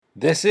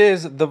This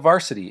is The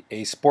Varsity,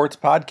 a sports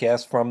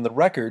podcast from The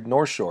Record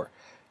North Shore,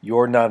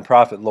 your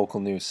nonprofit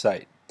local news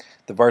site.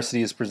 The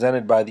Varsity is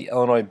presented by the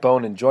Illinois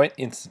Bone and Joint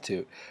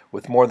Institute,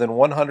 with more than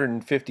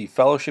 150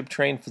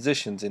 fellowship-trained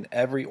physicians in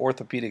every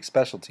orthopedic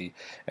specialty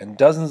and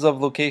dozens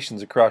of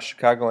locations across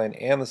Chicagoland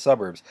and the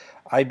suburbs.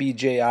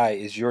 IBJI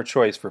is your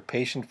choice for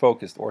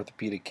patient-focused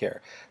orthopedic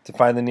care. To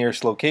find the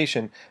nearest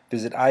location,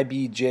 visit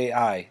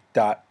ibji.com.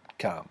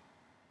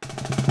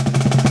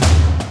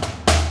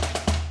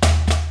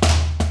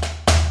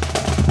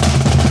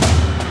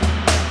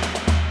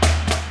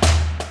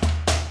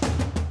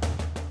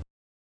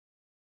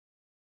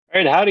 All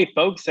right, howdy,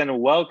 folks,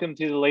 and welcome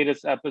to the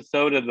latest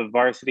episode of the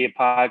Varsity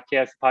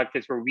podcast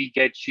where we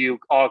get you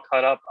all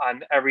caught up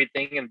on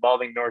everything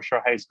involving North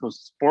Shore High School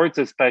sports,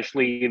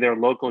 especially their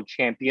local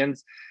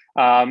champions.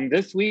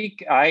 This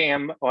week,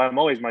 I'm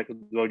always Michael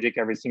Dwojak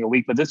every single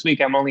week, but this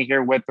week I'm only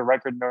here with the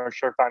Record North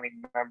Shore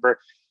founding member,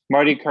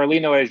 Marty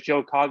Carlino, as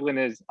Joe Coughlin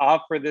is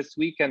off for this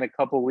week and a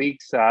couple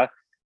weeks.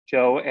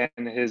 Joe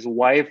and his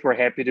wife were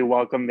happy to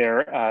welcome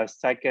their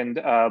second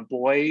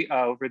boy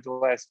over the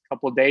last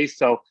couple of days.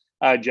 So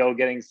Joe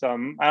getting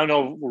some, I don't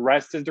know if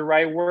rest is the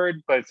right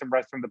word, but some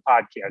rest from the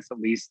podcast, at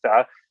least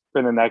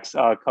for the next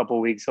couple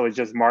of weeks. So it's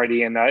just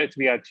Marty and it's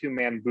be a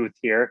two-man booth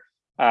here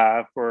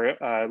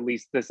for at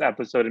least this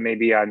episode and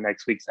maybe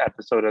next week's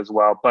episode as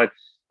well. But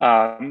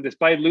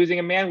despite losing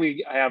a man,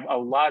 we have a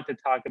lot to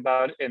talk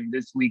about in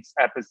this week's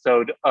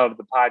episode of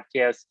the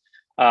podcast.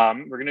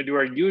 We're going to do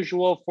our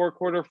usual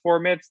four-quarter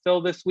format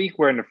still this week,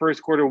 where in the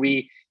first quarter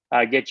we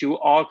get you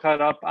all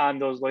caught up on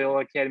those Loyola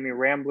Academy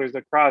Ramblers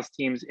lacrosse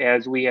teams,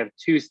 as we have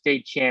two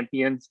state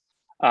champions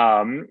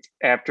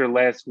after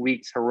last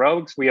week's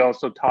heroics. We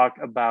also talk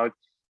about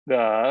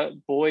the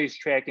boys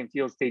track and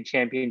field state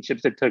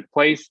championships that took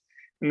place.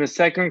 In the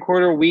second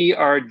quarter, we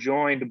are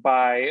joined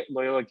by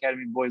Loyola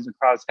Academy boys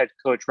lacrosse head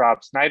coach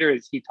Rob Snyder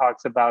as he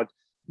talks about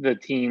the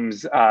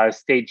team's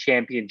state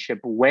championship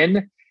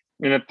win.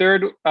 In the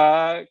third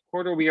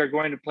quarter, we are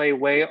going to play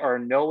Way or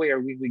No Way,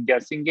 our weekly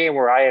guessing game,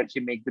 where I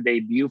actually make the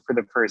debut for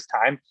the first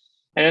time.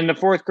 And in the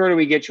fourth quarter,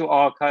 we get you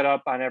all caught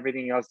up on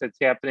everything else that's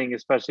happening,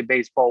 especially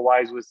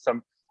baseball-wise, with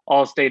some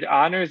all-state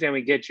honors. And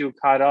we get you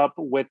caught up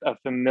with a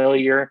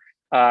familiar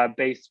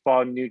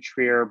baseball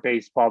nutrier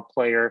baseball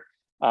player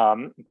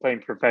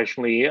playing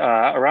professionally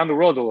around the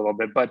world a little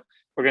bit. But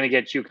we're going to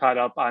get you caught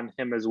up on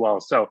him as well.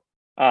 So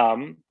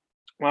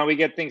why don't we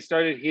get things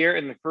started here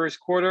in the first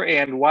quarter?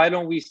 And why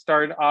don't we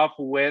start off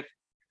with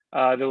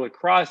the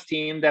lacrosse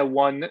team that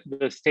won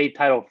the state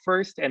title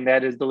first, and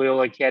that is the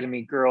Loyola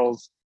Academy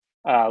girls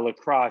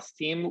lacrosse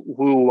team,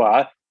 who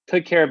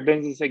took care of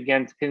business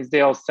against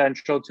Hinsdale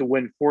Central to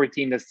win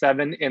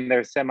 14-7 in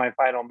their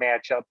semifinal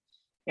matchup,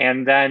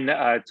 and then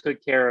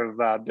took care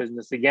of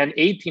business again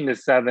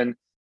 18-7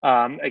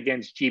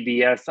 against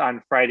GBS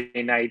on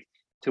Friday night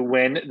to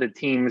win the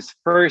team's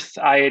first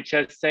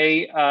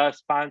IHSA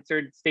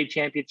sponsored state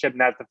championship,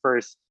 not the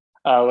first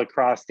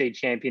lacrosse state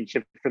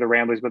championship for the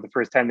Ramblers, but the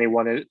first time they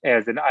won it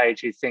as an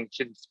IHSA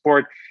sanctioned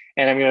sport.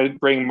 And I'm going to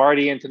bring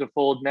Marty into the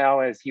fold now,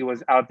 as he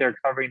was out there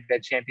covering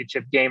that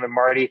championship game. And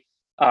Marty,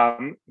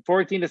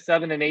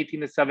 14-7 and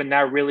 18-7,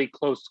 not really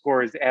close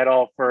scores at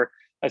all for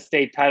a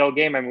state title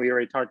game. And we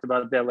already talked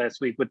about that last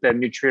week with the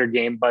New Trier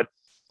game, but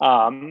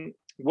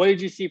what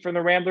did you see from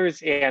the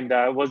Ramblers, and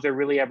was there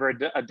really ever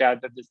a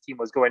doubt that this team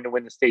was going to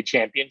win the state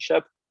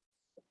championship?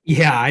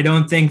 Yeah, I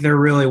don't think there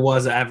really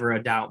was ever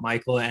a doubt,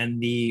 Michael, and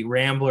the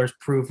Ramblers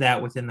proved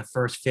that within the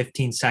first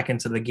 15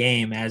 seconds of the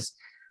game. As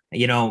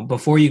you know,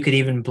 before you could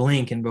even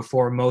blink and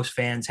before most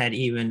fans had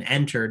even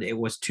entered, it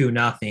was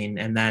 2-0,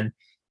 and then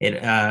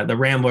the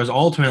Ramblers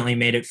ultimately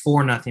made it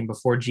 4-0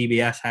 before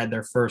GBS had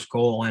their first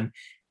goal. And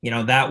you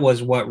know, that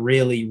was what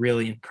really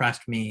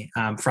impressed me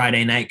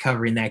Friday night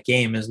covering that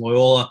game. Is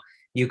Loyola,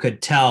 you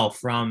could tell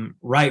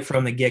right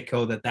from the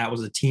get-go that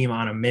was a team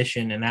on a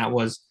mission, and that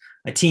was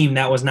a team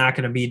that was not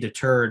going to be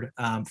deterred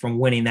from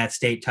winning that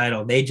state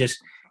title. They just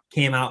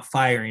came out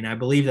firing. I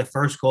believe the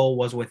first goal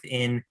was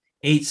within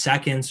 8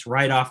 seconds,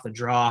 right off the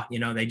draw. You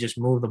know, they just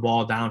moved the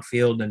ball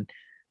downfield and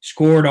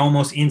scored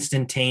almost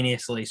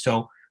instantaneously.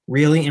 So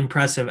really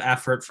impressive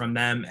effort from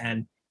them.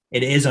 And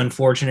it is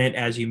unfortunate,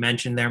 as you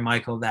mentioned there,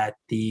 Michael, that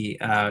the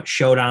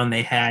showdown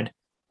they had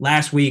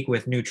last week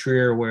with New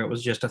Trier, where it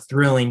was just a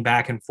thrilling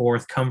back and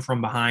forth, come from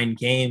behind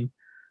game,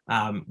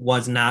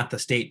 was not the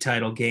state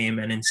title game,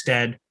 and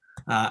instead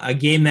a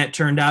game that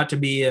turned out to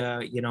be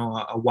a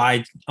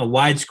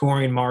wide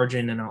scoring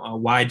margin and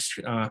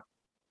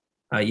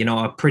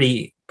a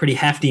pretty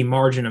hefty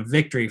margin of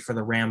victory for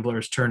the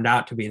Ramblers turned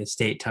out to be the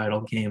state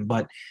title game.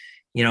 But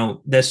you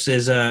know, this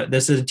is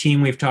a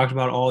team we've talked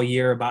about all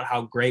year about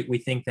how great we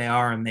think they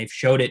are, and they've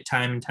showed it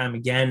time and time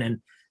again.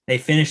 And they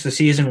finished the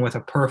season with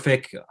a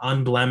perfect,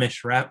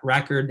 unblemished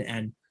record.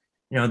 And,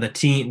 you know,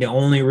 the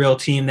only real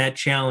team that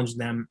challenged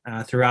them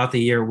throughout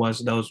the year was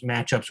those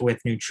matchups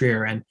with New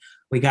Trier. And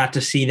we got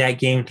to see that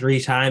game 3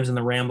 times, and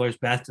the Ramblers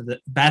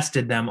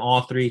bested them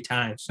all 3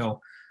 times.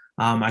 So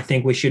I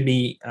think we should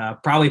be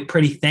probably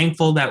pretty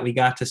thankful that we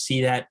got to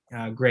see that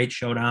great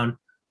showdown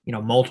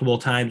multiple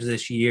times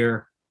this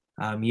year.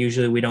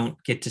 Usually we don't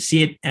get to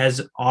see it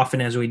as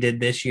often as we did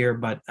this year,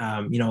 but,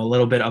 a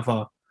little bit of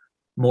a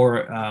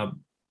more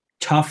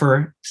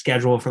tougher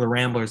schedule for the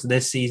Ramblers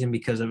this season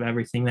because of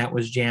everything that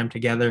was jammed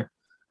together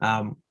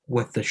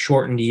with the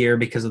shortened year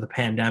because of the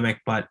pandemic.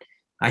 But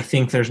I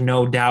think there's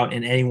no doubt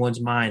in anyone's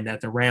mind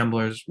that the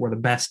Ramblers were the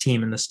best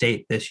team in the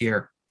state this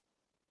year.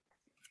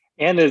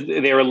 And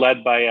they were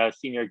led by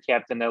senior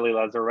captain Ellie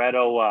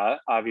Lazaretto.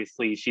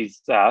 Obviously,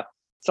 she's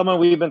someone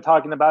we've been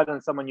talking about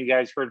and someone you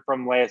guys heard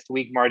from last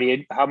week,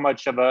 Marty. How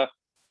much of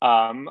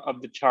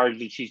the charge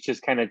did she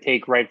just kind of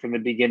take right from the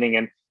beginning?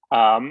 And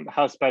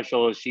how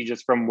special is she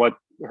just from what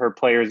her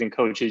players and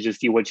coaches just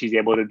see what she's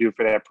able to do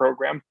for that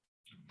program?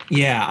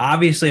 Yeah,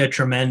 obviously a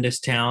tremendous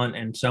talent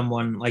and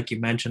someone, like you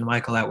mentioned,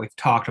 Michael, that we've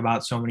talked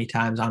about so many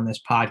times on this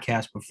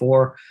podcast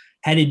before,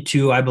 headed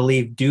to, I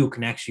believe, Duke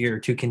next year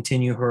to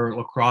continue her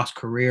lacrosse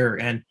career,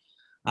 and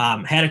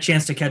had a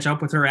chance to catch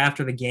up with her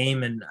after the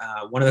game. And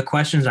one of the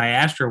questions I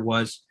asked her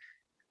was,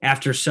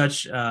 after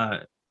such,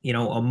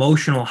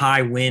 emotional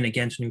high win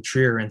against New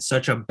Trier and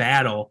such a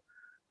battle,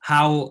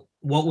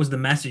 what was the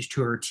message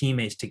to her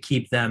teammates to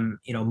keep them,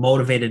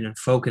 motivated and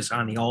focused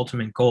on the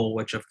ultimate goal,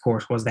 which of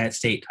course was that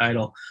state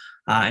title.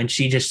 And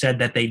she just said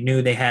that they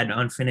knew they had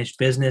unfinished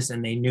business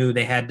and they knew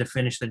they had to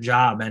finish the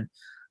job.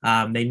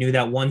 And they knew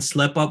that one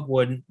slip up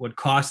would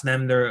cost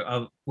them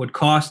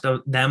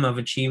of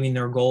achieving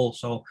their goal.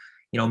 So,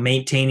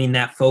 maintaining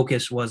that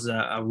focus was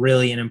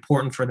really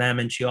important for them.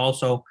 And she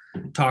also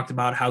talked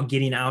about how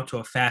getting out to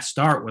a fast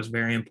start was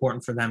very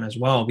important for them as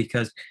well,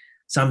 because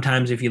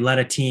sometimes if you let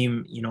a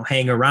team,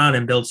 hang around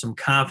and build some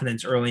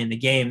confidence early in the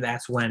game,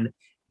 that's when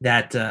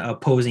that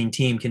opposing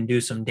team can do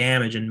some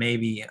damage. And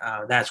maybe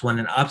that's when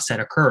an upset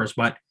occurs.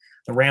 But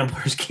the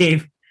Ramblers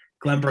gave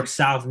Glenbrook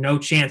South no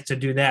chance to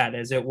do that,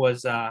 as it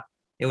was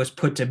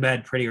put to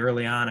bed pretty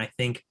early on. I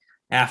think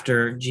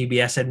after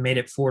GBS had made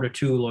it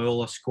 4-2,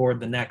 Loyola scored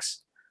the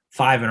next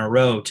 5 in a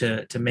row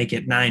to make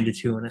it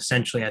 9-2. And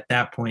essentially at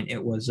that point,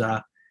 it was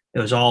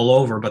all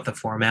over, but the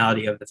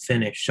formality of the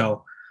finish.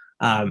 So,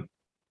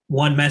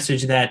 one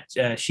message that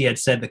she had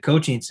said the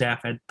coaching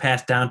staff had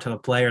passed down to the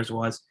players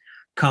was,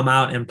 come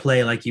out and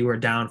play like you were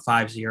down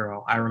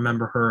 5-0. I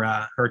remember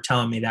her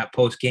telling me that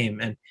post game,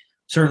 and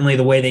certainly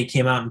the way they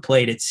came out and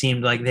played, it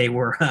seemed like they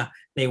were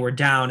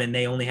down and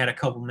they only had a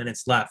couple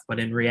minutes left. But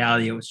in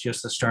reality, it was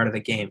just the start of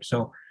the game.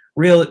 So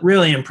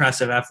really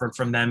impressive effort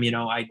from them.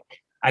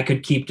 I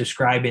could keep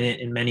describing it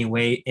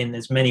in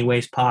as many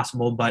ways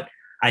possible, but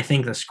I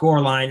think the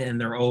scoreline and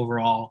their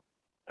overall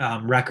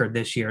record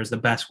this year is the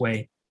best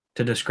way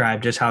to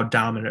describe just how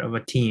dominant of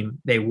a team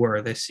they were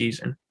this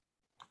season.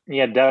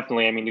 Yeah,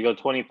 definitely. I mean, to go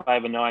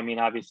 25-0, I mean,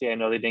 obviously I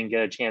know they didn't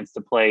get a chance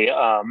to play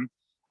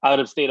out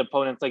of state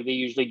opponents like they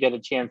usually get a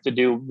chance to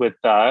do, with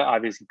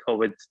obviously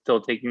COVID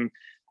still taking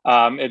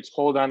its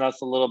hold on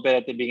us a little bit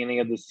at the beginning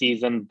of the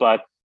season,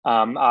 but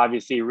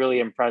obviously really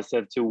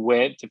impressive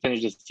to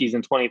finish the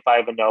season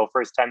 25-0,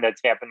 first time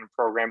that's happened in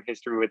program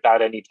history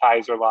without any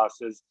ties or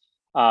losses,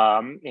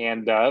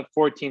 and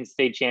 14th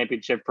state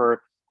championship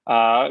for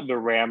the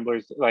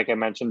Ramblers, like I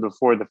mentioned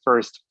before, the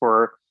first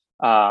for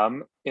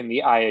in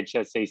the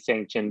IHSA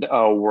sanctioned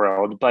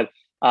world. But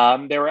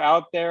they were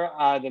out there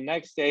the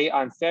next day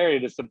on Saturday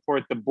to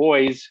support the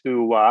boys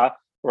who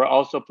were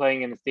also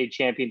playing in the state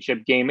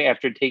championship game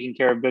after taking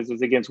care of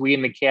business against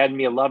Loyola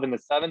Academy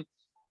 11-7.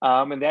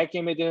 And that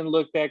game, it didn't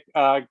look that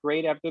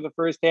great after the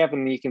first half.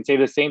 And you can say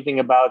the same thing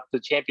about the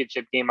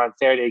championship game on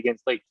Saturday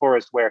against Lake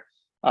Forest, where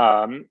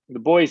the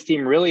boys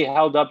team really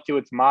held up to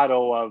its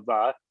motto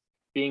of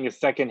being a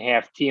second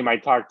half team. I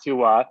talked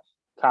to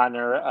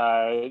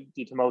Connor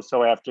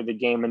DiTomoso after the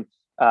game,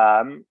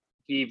 and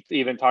he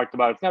even talked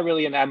about it's not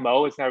really an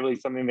MO. It's not really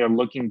something they're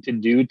looking to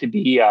do to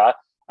be a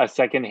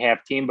second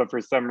half team, but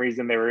for some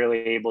reason they were really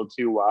able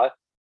to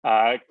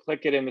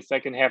click it in the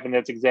second half, and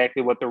that's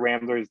exactly what the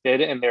Ramblers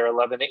did in their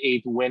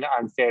 11-8 win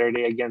on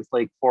Saturday against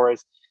Lake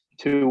Forest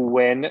to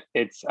win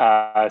its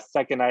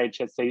second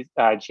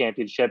IHSA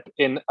championship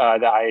in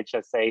the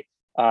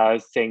IHSA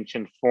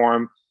sanctioned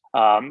form.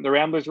 The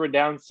Ramblers were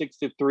down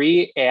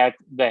 6-3 at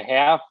the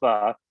half.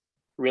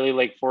 Really,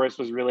 Lake Forest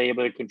was really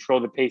able to control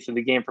the pace of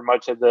the game for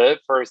much of the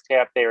first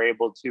half. They were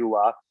able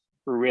to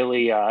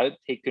really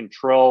take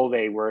control.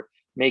 They were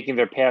making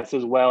their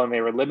passes well, and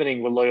they were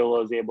limiting what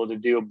Loyola was able to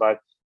do. But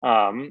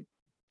the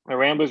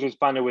Ramblers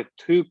responded with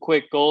 2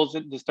 quick goals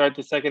to start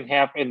the second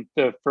half in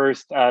the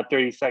first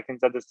 30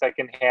 seconds of the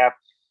second half.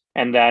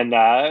 And then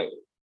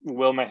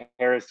Wilma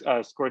Harris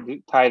scored to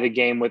tie the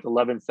game with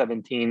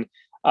 11-17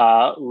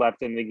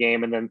 left in the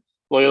game. And then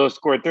Loyola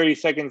scored 30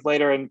 seconds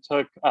later and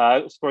scored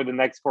the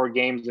next 4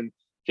 games and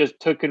just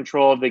took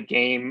control of the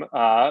game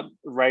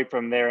right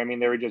from there. I mean,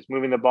 they were just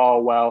moving the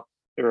ball well.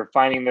 They were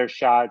finding their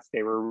shots.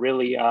 They were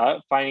really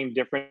finding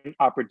different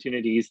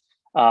opportunities,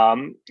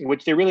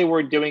 which they really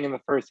were doing in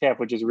the first half,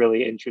 which is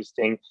really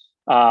interesting.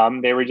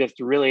 They were just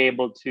really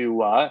able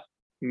to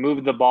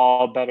move the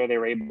ball better. They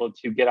were able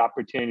to get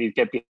opportunities,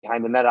 get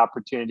behind the net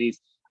opportunities.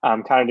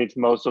 Connor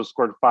DiTomoso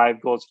scored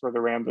 5 goals for the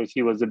Ramblers.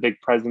 He was a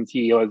big presence.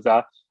 He was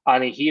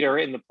on a heater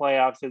in the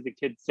playoffs, as the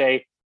kids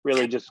say,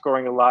 really just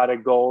scoring a lot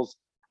of goals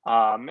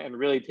and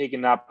really taking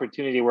an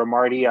opportunity where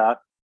Marty,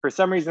 for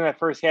some reason, that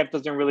first half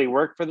doesn't really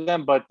work for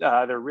them, but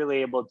they're really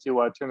able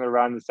to turn it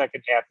around in the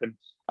second half.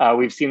 And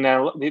we've seen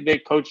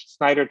that Coach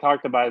Snyder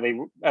talked about it.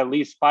 They at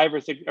least 5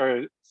 or 6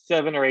 or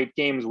 7 or 8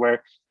 games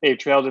where they've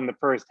trailed in the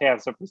first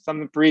half. So for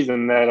some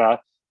reason that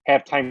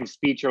halftime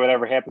speech or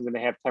whatever happens in the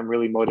halftime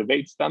really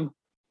motivates them.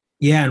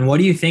 Yeah, and what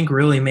do you think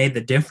really made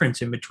the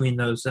difference in between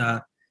those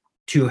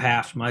two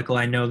halves, Michael?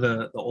 I know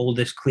the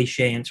oldest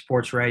cliche in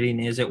sports writing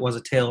is it was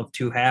a tale of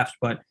two halves,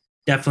 but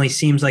definitely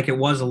seems like it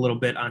was a little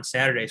bit on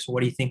Saturday. So what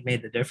do you think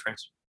made the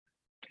difference?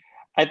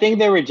 I think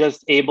they were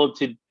just able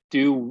to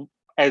do,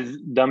 as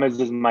dumb as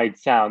this might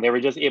sound, they were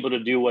just able to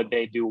do what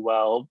they do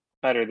well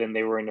better than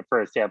they were in the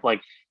first half.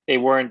 Like they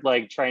weren't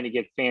like trying to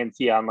get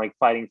fancy on like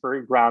fighting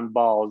for ground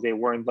balls. They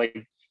weren't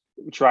like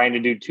trying to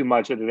do too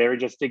much of it. They were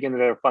just sticking to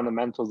their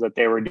fundamentals that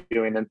they were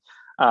doing. And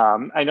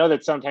I know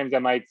that sometimes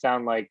that might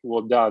sound like,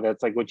 well, duh,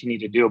 that's like what you need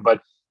to do.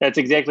 But that's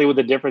exactly what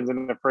the difference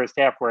in the first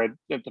half, where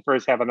at the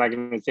first half, I'm not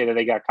going to say that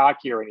they got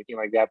cocky or anything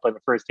like that, but in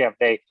the first half,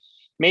 they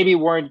maybe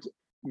weren't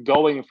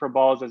going for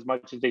balls as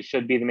much as they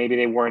should be. Maybe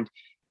they weren't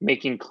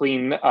making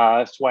clean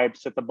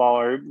swipes at the ball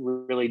or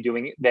really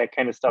doing that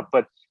kind of stuff.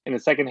 But in the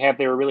second half,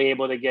 they were really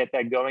able to get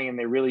that going, and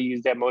they really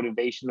used that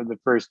motivation of the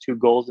first 2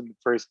 goals in the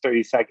first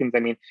 30 seconds. I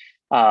mean,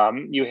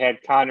 you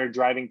had Connor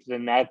driving to the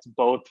nets,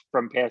 both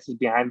from passes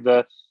behind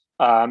the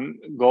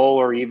goal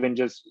or even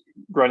just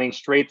running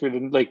straight through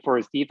the Lake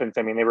Forest defense.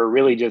 I mean, they were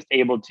really just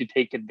able to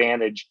take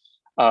advantage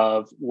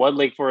of what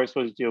Lake Forest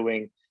was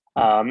doing.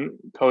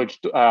 Coach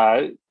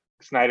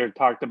Snyder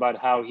talked about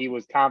how he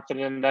was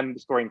confident in them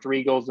scoring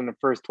 3 goals in the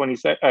first 30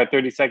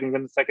 seconds.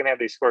 In the second half,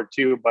 they scored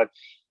 2. But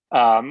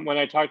when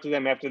I talked to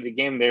them after the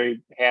game, they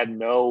had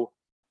no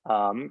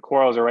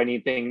quarrels or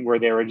anything where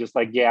they were just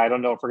like, yeah, I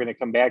don't know if we're going to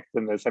come back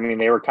from this. I mean,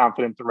 they were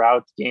confident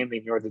throughout the game.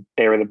 They knew that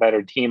they were the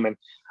better team, and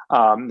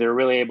they're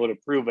really able to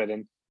prove it.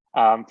 And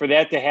for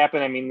that to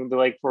happen, I mean, the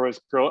Lake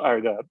Forest girl or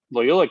the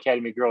Loyola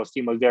Academy girls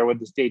team was there with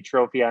the state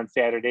trophy on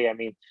Saturday. I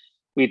mean,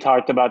 we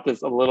talked about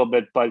this a little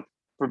bit, but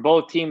for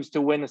both teams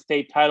to win the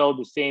state title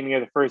the same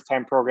year, the first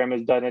time program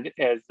has done it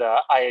as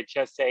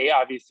IHSA,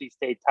 obviously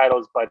state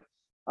titles, but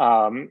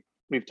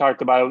we've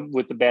talked about it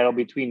with the battle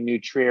between New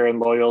Trier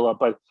and Loyola,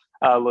 but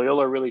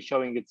Loyola really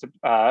showing its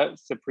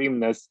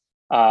supremeness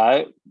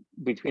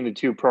between the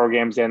two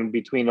programs and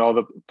between all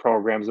the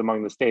programs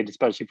among the state,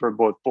 especially for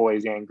both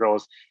boys and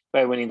girls,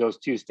 by winning those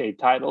 2 state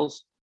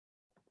titles.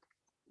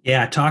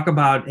 Yeah, talk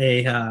about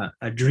a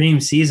dream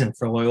season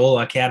for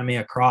Loyola Academy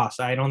lacrosse.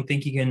 I don't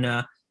think you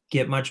can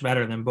get much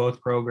better than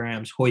both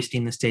programs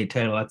hoisting the state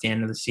title at the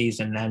end of the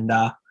season. And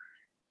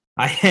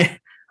I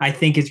I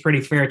think it's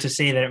pretty fair to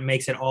say that it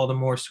makes it all the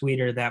more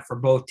sweeter that for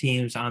both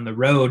teams on the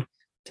road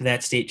to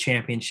that state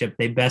championship,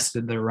 they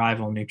bested their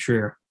rival New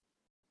Trier.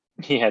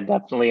 Yeah,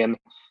 definitely. And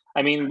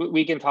I mean,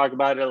 we can talk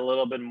about it a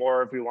little bit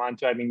more if we want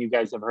to. I mean, you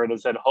guys have heard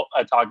us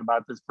talk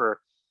about this for,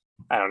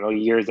 I don't know,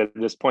 years at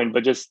this point,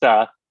 but just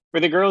for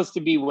the girls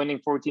to be winning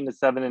 14-7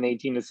 and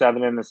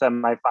 18-7 in the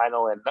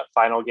semifinal and the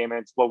final game,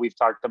 and it's what we've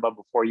talked about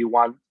before. You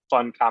want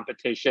fun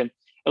competition.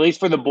 At least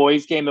for the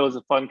boys game, it was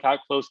a fun,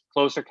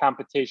 closer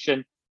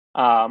competition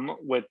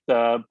with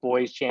the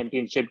boys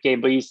championship game,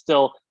 but you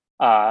still,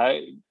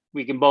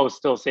 we can both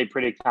still say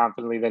pretty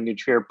confidently that New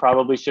Trier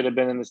probably should have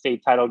been in the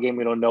state title game.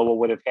 We don't know what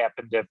would have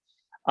happened if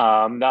the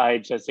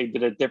IHSA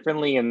did it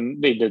differently,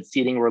 and they did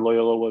seating where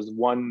Loyola was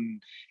 1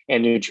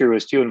 and New Trier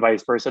was 2, and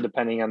vice versa,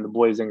 depending on the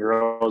boys and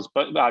girls.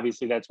 But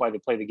obviously, that's why they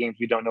play the games.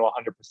 We don't know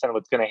 100%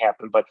 what's going to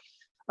happen, but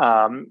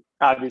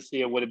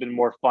obviously, it would have been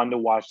more fun to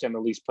watch them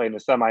at least play in the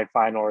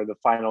semifinal or the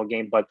final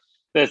game. But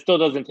that still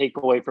doesn't take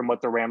away from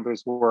what the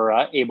Ramblers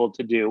were able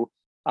to do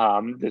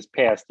this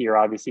past year,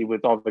 obviously,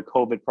 with all the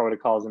COVID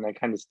protocols and that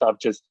kind of stuff,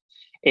 just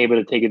able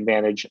to take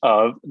advantage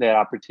of that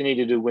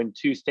opportunity to win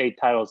 2 state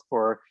titles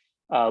for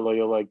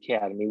Loyola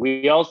Academy.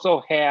 We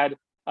also had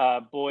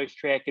boys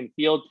track and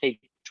field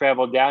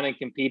travel down and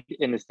compete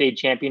in the state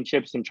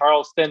championships in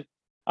Charleston.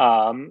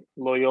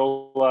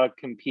 Loyola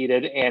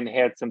competed and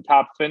had some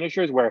top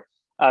finishers where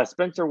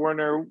Spencer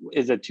Werner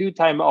is a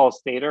 2-time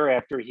All-Stater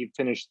after he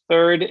finished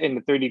 3rd in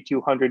the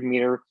 3,200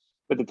 meter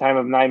with a time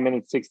of 9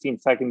 minutes, 16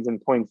 seconds and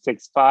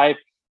 0.65.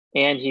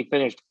 And he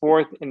finished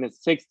 4th in the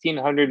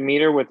 1,600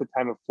 meter with a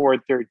time of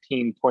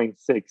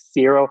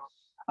 4:13.60.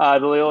 The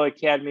Loyola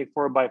Academy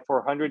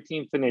 4x400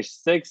 team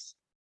finished 6th,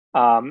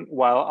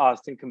 while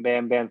Austin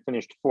Kabam Band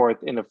finished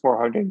 4th in the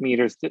 400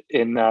 meters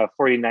in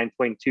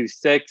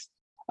 49.26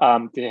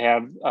 to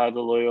have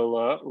the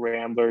Loyola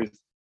Ramblers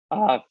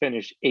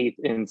finish 8th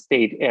in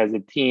state as a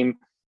team.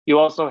 You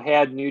also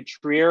had New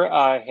Trier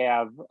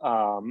have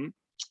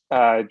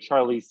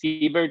Charlie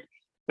Siebert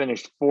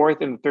finished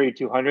 4th in the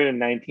 3,200 and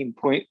 9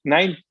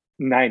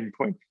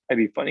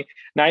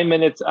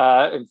 minutes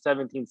and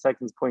 17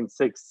 seconds,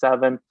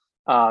 0.67.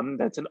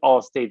 That's an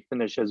all-state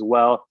finish as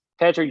well.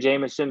 Patrick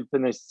Jameson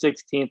finished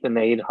 16th in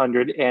the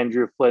 800.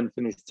 Andrew Flynn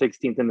finished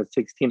 16th in the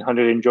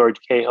 1,600, and George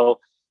Cahill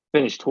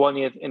finished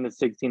 20th in the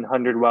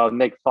 1600, while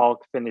Nick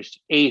Falk finished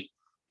 8th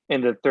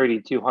in the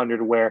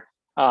 3200, where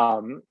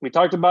we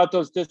talked about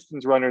those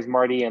distance runners,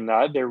 Marty, and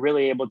they're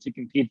really able to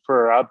compete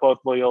for both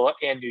Loyola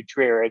and New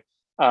Trier.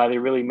 They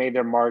really made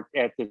their mark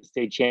at the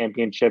state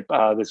championship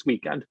this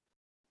weekend.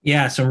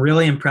 Yeah, some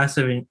really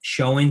impressive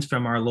showings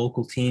from our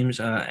local teams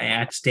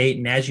at state.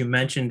 And as you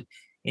mentioned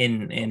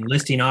in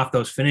listing off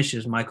those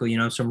finishes,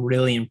 Michael, some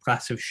really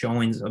impressive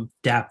showings of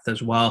depth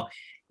as well.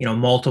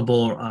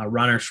 Multiple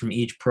runners from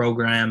each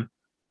program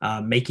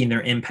making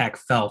their impact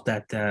felt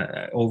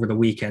over the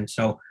weekend.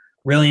 So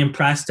really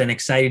impressed and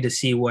excited to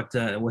see what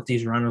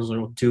these runners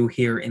will do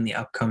here in the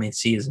upcoming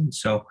season.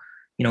 So,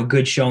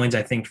 good showings,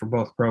 I think, for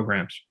both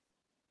programs.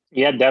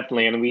 Yeah,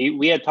 definitely. And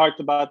we had talked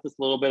about this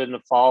a little bit in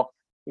the fall,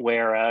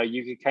 where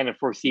you could kind of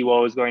foresee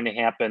what was going to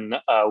happen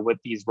with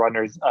these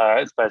runners,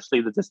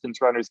 especially the distance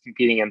runners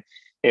competing, and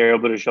they're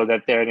able to show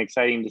that there. And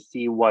exciting to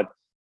see what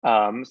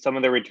some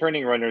of the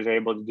returning runners are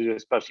able to do,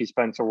 especially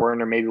Spencer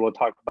Werner. Maybe we'll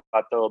talk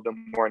about that a little bit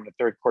more in the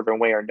third quarter,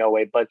 way or no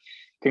way. But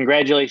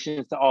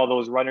congratulations to all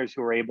those runners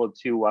who were able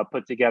to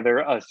put together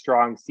a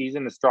strong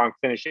season, a strong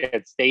finish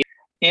at state.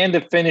 And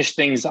to finish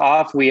things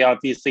off, we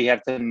obviously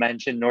have to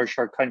mention North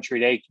Shore Country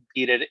Day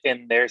competed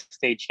in their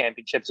state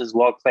championships as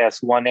well, Class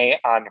 1A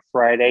on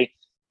Friday,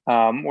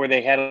 where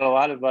they had a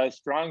lot of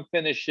strong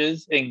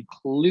finishes,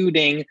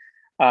 including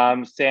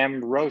Sam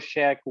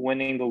Roshak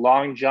winning the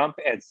long jump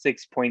at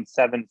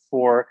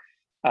 6.74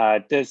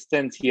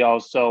 distance. He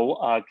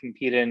also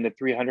competed in the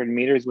 300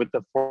 meters with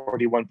the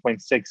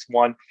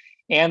 41.61,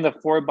 and the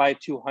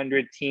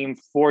 4x200 team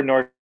for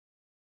North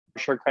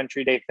Shore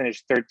Country Day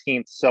finished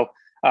 13th. So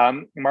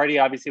Marty,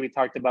 obviously we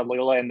talked about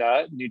Loyola and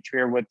New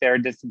Trier with their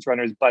distance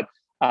runners, but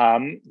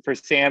for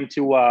Sam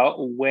to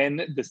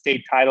win the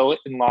state title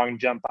in long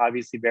jump,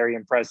 obviously very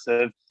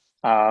impressive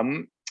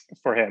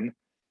for him.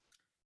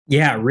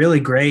 Yeah, really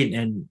great.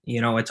 And,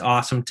 it's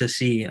awesome to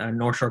see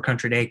North Shore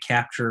Country Day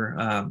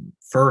capture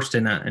first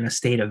in a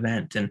state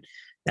event. And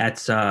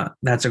that's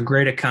a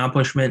great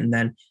accomplishment. And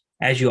then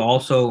as you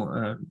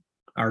also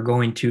are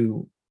going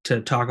to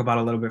talk about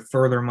a little bit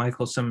further,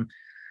 Michael,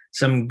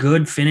 some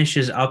good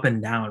finishes up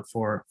and down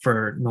for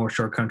North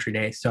Shore Country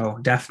Day. So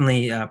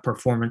definitely a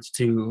performance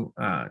to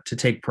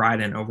take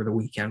pride in over the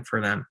weekend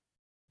for them.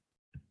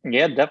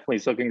 Yeah, definitely.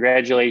 So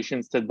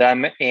congratulations to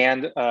them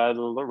and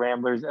the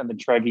Ramblers and the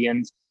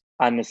Trevians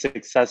on the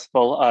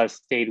successful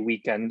state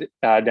weekend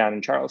down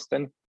in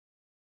Charleston.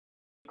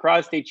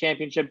 Lacrosse State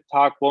Championship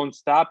talk won't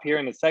stop here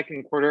in the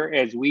second quarter,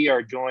 as we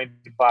are joined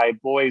by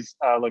boys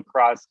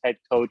lacrosse head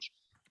coach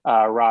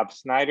Rob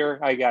Snyder.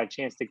 I got a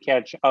chance to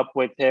catch up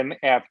with him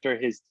after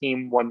his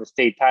team won the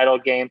state title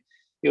game.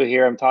 You'll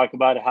hear him talk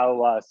about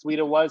how sweet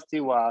it was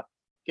to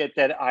get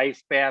that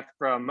ice bath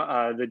from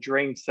the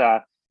drinks.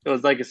 It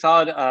was like a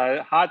solid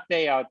hot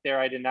day out there.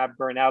 I did not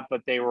burn out,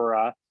 but they were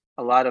a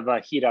lot of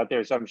heat out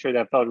there. So I'm sure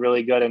that felt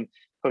really good. And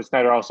Coach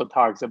Snyder also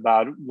talks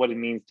about what it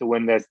means to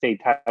win that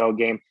state title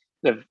game,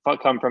 the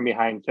come from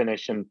behind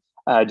finish, and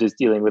just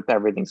dealing with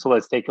everything. So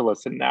let's take a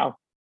listen now.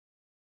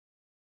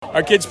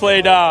 Our kids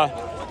played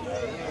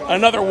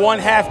another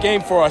one-half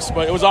game for us,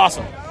 but it was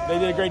awesome. They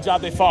did a great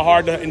job. They fought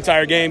hard the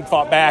entire game,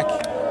 fought back.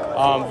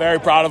 Very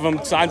proud of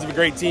them. Signs of a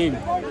great team.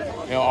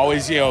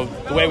 Always, the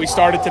way we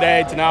started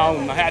today to now,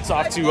 my hat's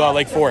off to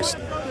Lake Forest.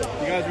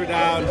 You guys were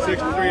down 6-3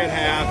 at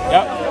half.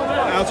 Yep.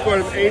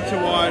 Outscored them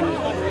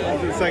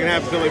 8-1 in the second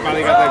half until they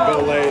finally got that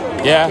goal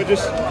late. Yeah. But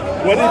just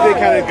what did they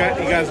kind of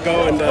got you guys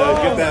going to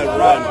get that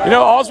run?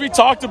 All we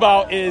talked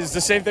about is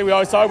the same thing we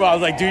always talk about.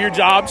 Like, do your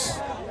jobs.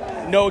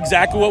 Know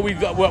exactly what we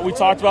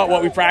talked about,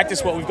 what we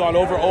practiced, what we've gone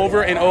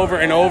over and over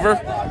and over.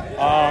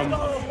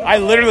 I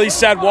literally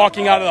said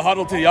walking out of the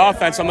huddle to the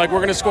offense, I'm like, we're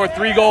going to score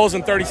 3 goals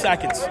in 30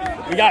 seconds.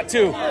 We got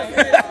 2.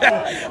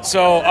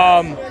 So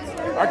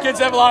our kids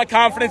have a lot of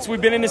confidence. We've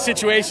been in this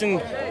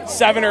situation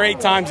 7 or 8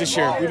 times this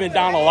year. We've been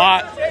down a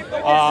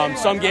lot.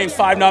 Some games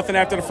 5-0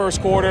 after the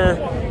first quarter.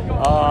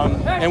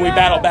 And we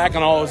battled back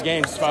on all those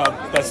games.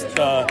 That's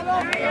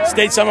the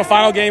state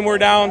semifinal game we're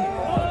down.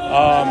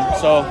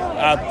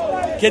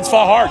 Kids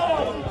fought hard.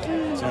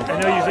 I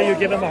know usually you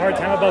give them a hard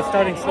time about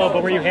starting slow,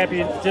 but were you happy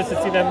just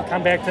to see them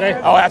come back today?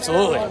 Oh,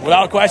 absolutely.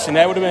 Without a question.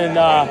 That would have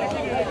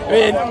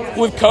been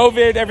with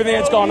COVID, everything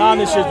that's gone on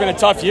this year has been a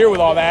tough year with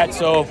all that.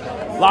 So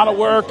a lot of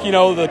work,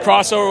 the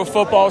crossover with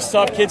football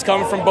stuff, kids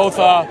coming from both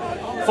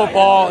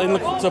football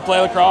to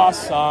play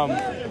lacrosse.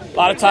 A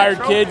lot of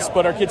tired kids,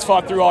 but our kids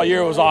fought through all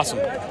year. It was awesome.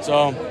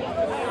 So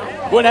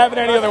wouldn't have it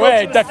any other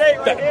way.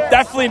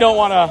 Definitely don't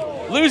want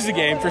to lose the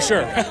game for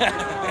sure.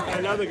 I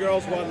know the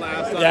girls won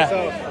last night, Yeah.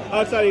 so how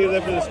exciting is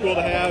it for the school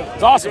to have?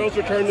 It's awesome. The girls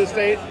return to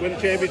state, win the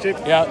championship.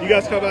 Yeah. You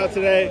guys come out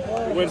today,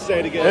 win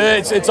state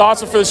again. It's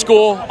awesome for the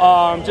school.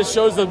 Just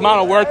shows the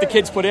amount of work the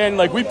kids put in.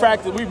 Like we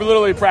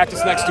literally practice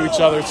next to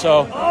each other,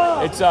 so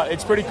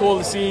it's pretty cool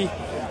to see.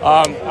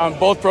 On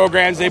both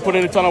programs, they put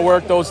in a ton of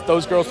work. Those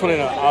girls put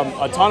in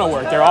a ton of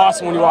work. They're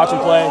awesome when you watch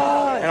them play,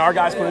 and our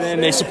guys put it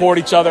in. They support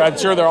each other. I'm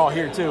sure they're all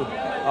here too.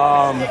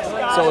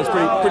 So it's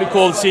pretty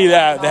cool to see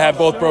that they have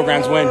both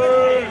programs win.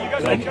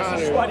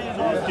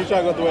 Connor, you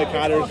talk about the way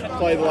Connor's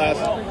played the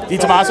last? Di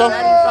Tommaso? Is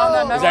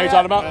that what you're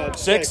talking about?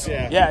 6?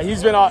 Yeah,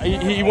 he's been.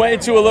 He went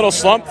into a little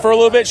slump for a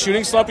little bit,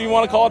 shooting slump, if you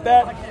want to call it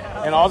that.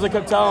 And all I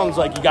kept telling him was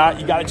like, you got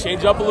to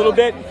change it up a little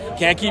bit.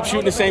 Can't keep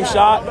shooting the same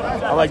shot.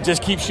 I'm like,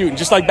 just keep shooting,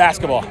 just like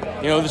basketball.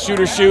 The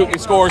shooters shoot, he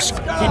scores,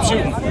 keep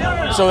shooting.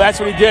 So that's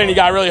what he did, and he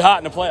got really hot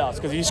in the playoffs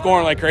because he's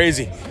scoring like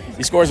crazy.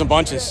 He scores in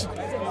bunches.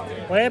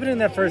 What happened in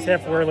that first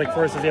half where Lake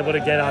Forest was able to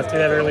get out to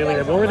that early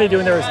lead? What were they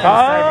doing there?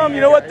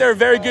 You know what? They're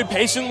very good,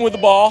 patient with the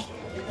ball.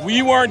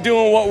 We weren't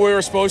doing what we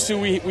were supposed to.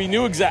 We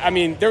knew exactly. I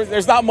mean,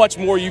 there's not much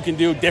more you can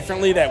do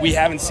differently that we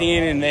haven't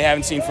seen and they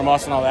haven't seen from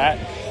us and all that.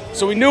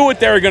 So we knew what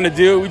they were going to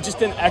do. We just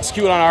didn't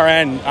execute on our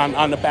end,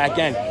 on the back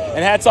end.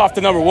 And hats off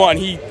to number one.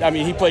 He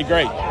played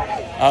great.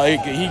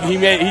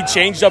 He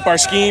changed up our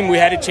scheme. We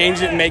had to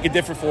change it and make it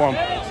different for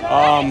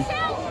him.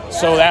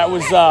 So that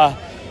was.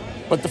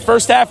 But the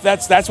first half,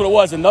 that's what it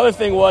was. Another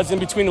thing was in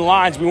between the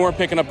lines, we weren't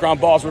picking up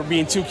ground balls. We were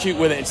being too cute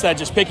with it. Instead of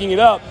just picking it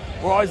up,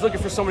 we're always looking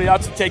for somebody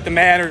else to take the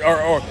man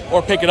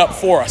or pick it up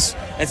for us.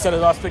 Instead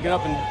of us picking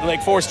up and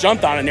Lake Forest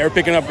jumped on it, and they were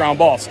picking up ground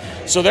balls.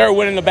 So they were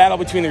winning the battle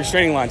between the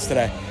restraining lines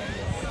today.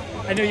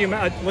 I know you.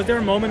 Was there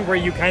a moment where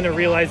you kind of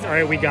realized, all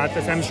right, we got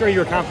this? I'm sure you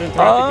were confident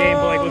throughout the game,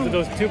 but was it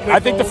those 2 quick goals?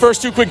 I think the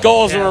first 2 quick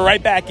goals, we were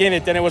right back in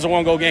it. Then it was a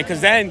 1-goal game because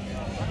then,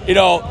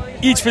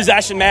 each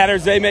possession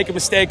matters. They make a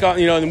mistake on,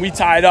 and we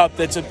tie it up.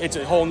 It's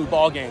a whole new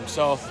ball game.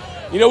 So,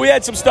 we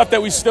had some stuff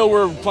that we still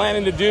were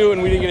planning to do,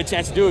 and we didn't get a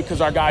chance to do it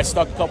because our guys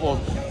stuck a couple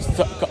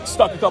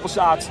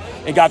shots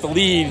and got the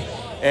lead.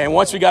 And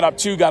once we got up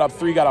 2, got up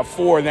 3, got up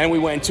 4, then we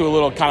went into a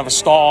little kind of a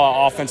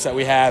stall offense that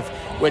we have,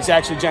 which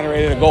actually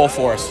generated a goal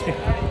for us.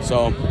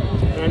 So,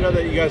 and I know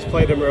that you guys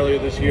played them earlier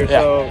this year,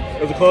 so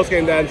it was a close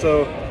game then.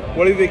 So,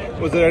 what do you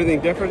think? Was there anything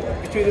different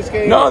between this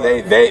game? No,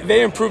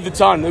 they improved a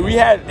ton. We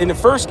had in the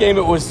first game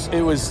it was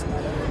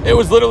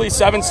literally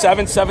 7-7,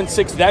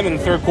 7-6 them in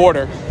the third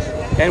quarter,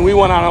 and we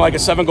went on like a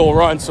 7-goal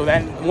run. So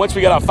then once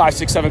we got out 5,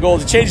 6, 7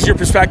 goals, it changes your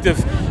perspective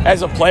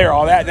as a player.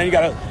 All that. And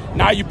then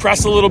now you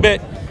press a little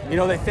bit.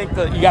 They think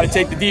that you got to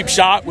take the deep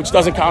shot, which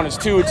doesn't count as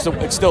 2. It's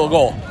still a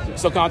goal. It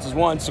still counts as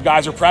 1. So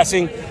guys are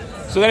pressing.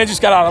 So then it just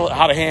got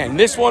out of hand.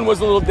 This one was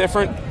a little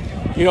different.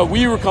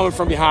 We were coming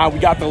from behind. We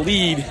got the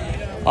lead.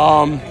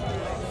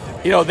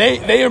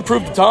 They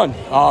improved a ton.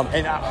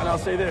 And I'll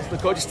say this, the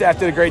coaching staff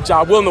did a great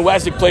job. Will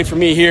Nowezik played for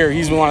me here.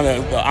 He's one of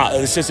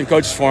the assistant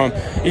coaches for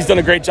him. He's done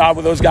a great job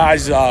with those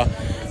guys.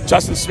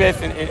 Justin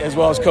Smith, and as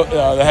well as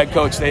the head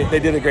coach, they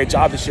did a great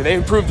job this year. They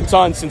improved a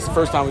ton since the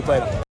first time we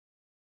played them.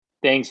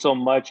 Thanks so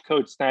much,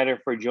 Coach Snyder,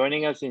 for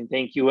joining us. And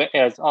thank you,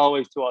 as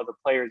always, to all the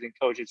players and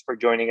coaches for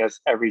joining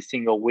us every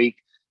single week.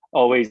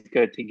 Always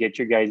good to get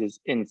your guys'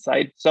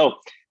 insight. So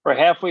we're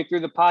halfway through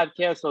the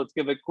podcast, so let's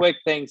give a quick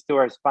thanks to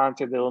our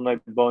sponsor, the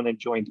Illinois Bone and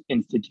Joint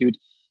Institute.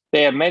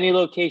 They have many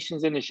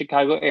locations in the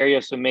Chicago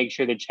area, so make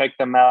sure to check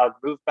them out.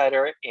 Move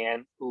better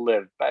and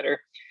live better.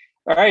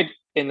 All right,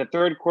 in the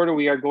third quarter,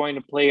 we are going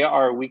to play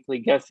our weekly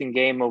guessing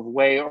game of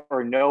way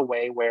or no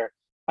way, where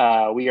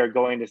we are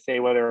going to say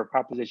whether a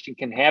proposition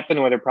can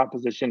happen, whether a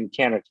proposition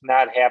can or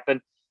cannot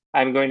happen.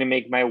 I'm going to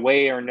make my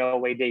way or no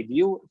way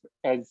debut.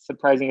 As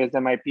surprising as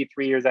that might be,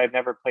 3 years I've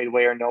never played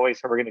way or no way,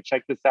 so we're going to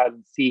check this out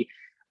and see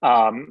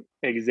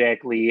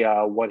exactly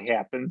what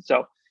happens.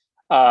 So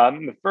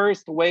the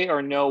first way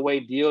or no way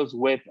deals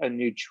with a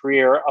New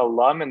Trier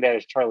alum, and that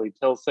is Charlie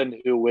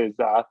Tilson, who was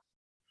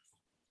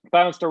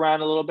bounced around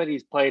a little bit.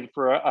 He's played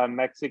for a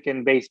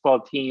Mexican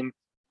baseball team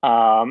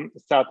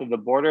south of the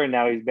border, and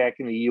now he's back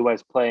in the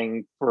U.S.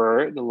 playing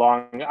for the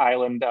Long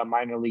Island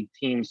minor league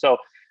team. So,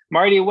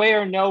 Marty, way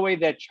or no way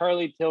that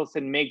Charlie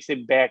Tilson makes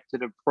it back to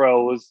the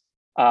pros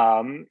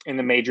in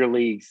the major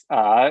leagues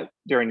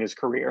during his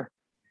career?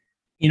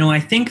 I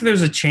think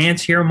there's a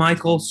chance here,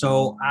 Michael.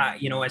 So,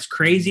 as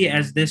crazy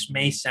as this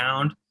may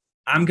sound,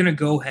 I'm going to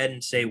go ahead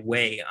and say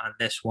way on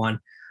this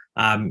one.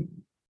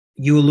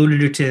 You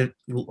alluded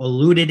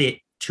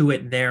to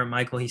it there,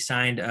 Michael. He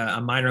signed a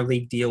minor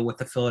league deal with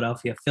the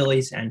Philadelphia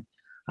Phillies, and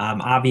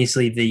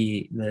obviously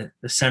the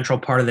central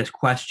part of this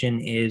question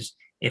is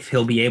if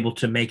he'll be able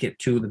to make it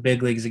to the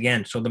big leagues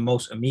again. So the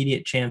most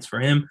immediate chance for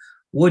him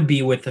would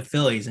be with the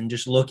Phillies, and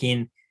just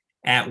looking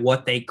at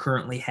what they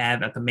currently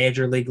have at the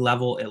major league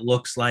level, it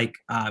looks like,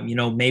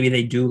 maybe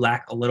they do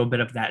lack a little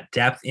bit of that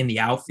depth in the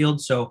outfield.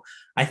 So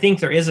I think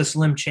there is a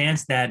slim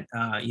chance that,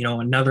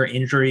 another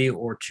injury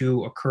or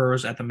two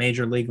occurs at the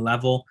major league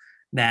level,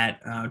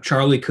 that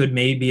Charlie could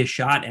maybe be get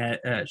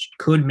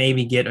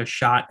a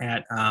shot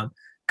at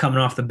coming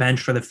off the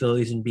bench for the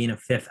Phillies and being a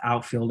fifth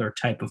outfielder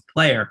type of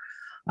player.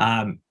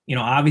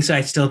 Obviously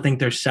I still think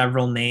there's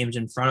several names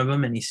in front of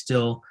him, and he's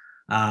still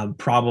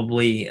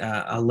probably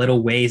a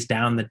little ways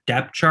down the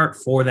depth chart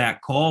for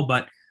that call,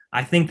 but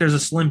I think there's a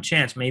slim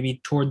chance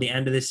maybe toward the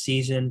end of this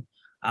season,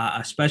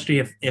 especially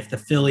if the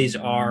Phillies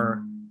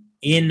are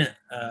in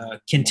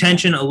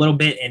contention a little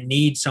bit and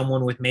need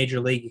someone with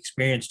major league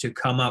experience to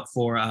come up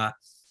for a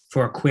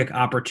quick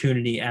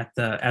opportunity at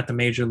the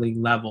major league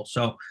level.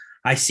 So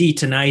I see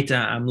tonight,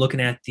 I'm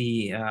looking at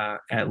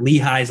at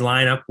Lehigh's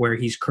lineup where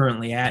he's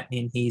currently at,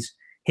 and he's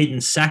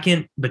hitting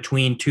second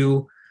between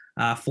two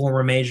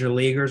former major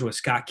leaguers, with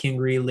Scott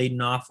Kingery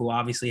leading off, who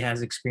obviously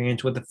has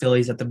experience with the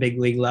Phillies at the big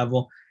league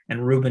level,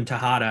 and Ruben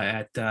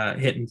Tejada at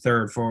hitting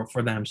third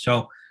for them.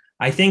 So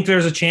I think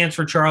there's a chance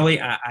for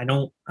Charlie. I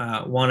don't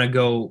want to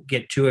go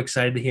get too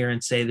excited here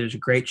and say there's a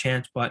great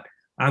chance, but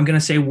I'm going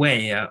to say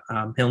Way.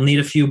 He'll need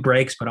a few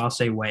breaks, but I'll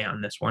say Way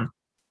on this one.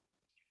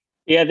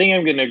 Yeah, I think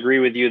I'm going to agree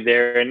with you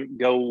there and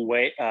go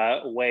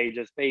Way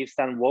just based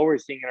on what we're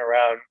seeing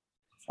around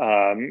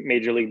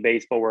Major League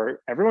Baseball, where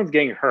everyone's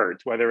getting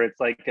hurt, whether it's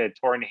like a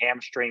torn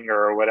hamstring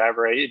or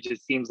whatever. It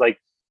just seems like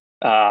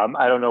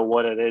I don't know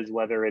what it is,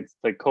 whether it's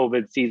the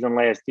COVID season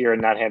last year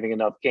and not having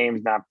enough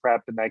games, not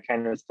prep and that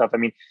kind of stuff. I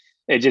mean,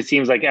 it just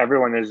seems like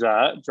everyone is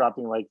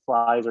dropping like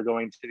flies or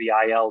going to the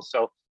IL.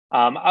 So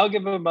I'll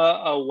give him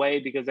a Way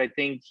because I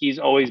think he's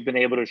always been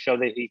able to show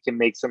that he can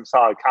make some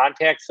solid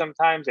contacts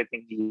sometimes. I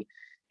think he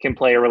can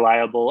play a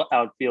reliable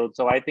outfield.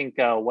 So I think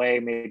Way,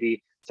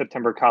 maybe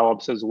September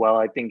call-ups as well.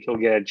 I think he'll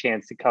get a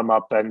chance to come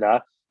up and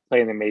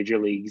play in the major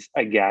leagues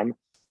again.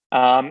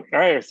 All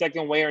right, our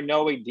second Way or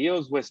No Way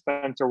deals with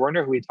Spencer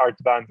Werner, who we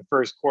talked about in the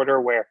first quarter,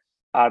 where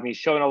he's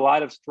shown a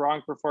lot of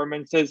strong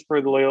performances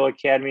for the Loyola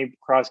Academy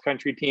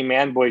cross-country team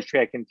and boys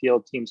track and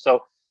field team.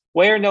 So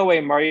Way or No Way,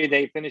 Marty,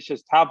 they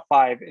finishes top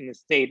 5 in the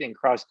state in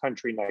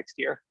cross-country next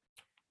year?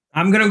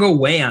 I'm going to go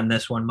Way on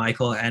this one,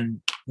 Michael.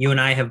 And you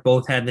and I have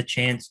both had the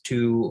chance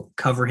to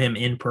cover him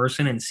in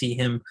person and see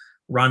him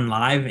run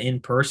live in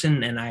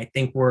person. And I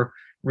think we're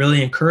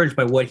really encouraged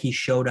by what he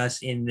showed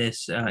us in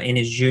this in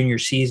his junior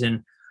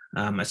season,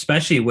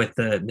 especially with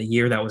the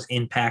year that was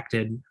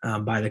impacted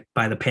by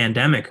the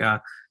pandemic.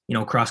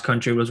 Cross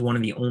country was one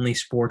of the only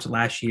sports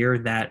last year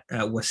that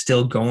was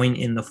still going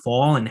in the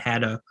fall and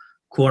had a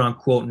quote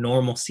unquote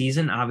normal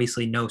season.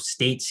 Obviously no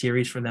state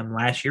series for them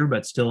last year,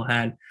 but still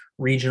had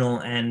regional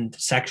and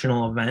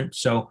sectional events.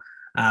 So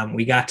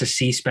we got to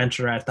see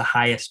Spencer at the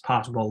highest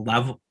possible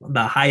level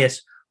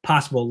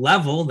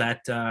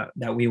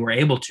that we were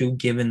able to,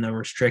 given the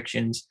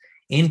restrictions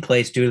in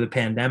place due to the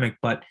pandemic.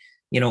 But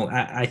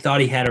I thought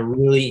he had a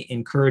really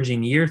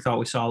encouraging year. Thought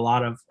we saw a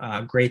lot of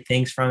great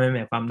things from him.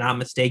 If I'm not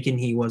mistaken,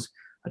 he was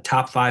a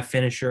top 5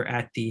 finisher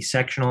at the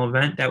sectional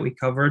event that we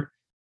covered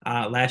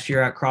last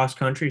year at cross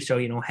country.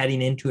 So,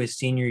 heading into his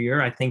senior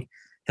year, I think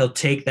he'll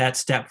take that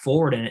step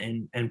forward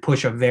and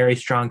push a very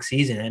strong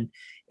season. And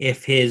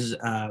if his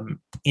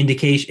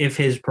if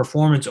his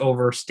performance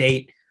over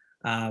state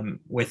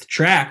with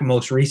track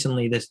most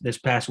recently this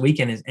past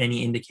weekend is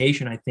any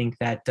indication, I think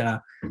that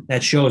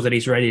that shows that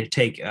he's ready to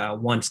take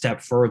one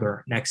step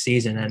further next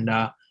season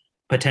and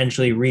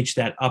potentially reach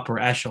that upper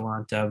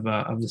echelon of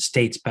the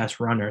state's best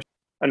runners.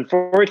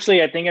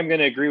 Unfortunately, I think I'm going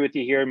to agree with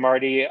you here,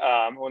 Marty.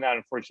 Well, not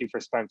unfortunately for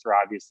Spencer,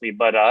 obviously,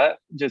 but I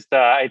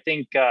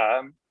think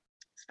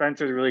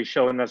Spencer's really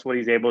showing us what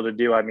he's able to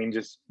do. I mean,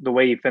 just the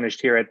way he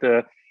finished here at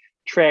the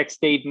track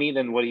state meet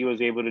and what he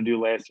was able to do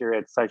last year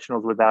at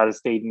sectionals without a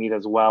state meet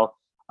as well.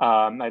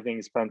 I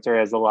think Spencer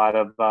has a lot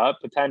of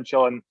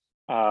potential, and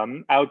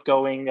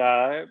outgoing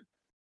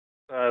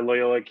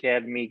Loyola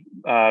Academy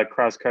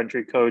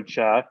cross-country coach,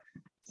 Coach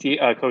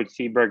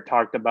Seberg,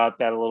 talked about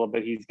that a little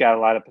bit. He's got a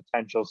lot of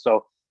potential.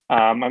 So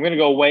I'm going to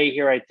go Way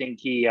here. I think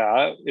he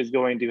is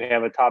going to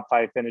have a top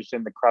 5 finish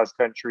in the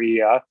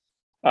cross-country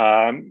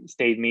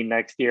state meet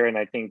next year. And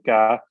I think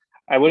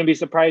I wouldn't be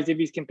surprised if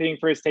he's competing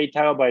for a state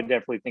title, but I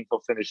definitely think he'll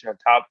finish in the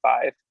top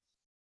 5.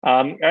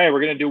 All right,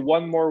 we're going to do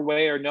one more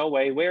Way or No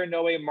Way. Way or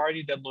No Way,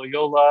 Marty, that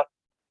Loyola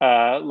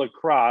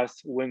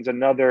lacrosse wins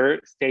another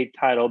state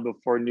title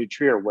before New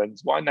Trier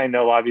wins one. I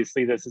know,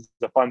 obviously, this is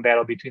a fun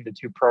battle between the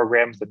two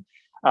programs, and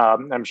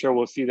I'm sure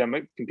we'll see them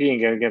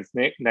competing against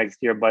next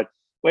year. But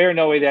Way or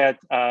No Way that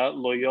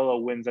Loyola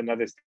wins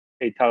another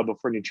state title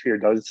before New Trier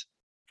does?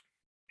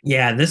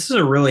 Yeah, this is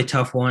a really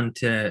tough one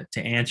to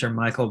answer,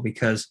 Michael,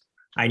 because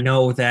I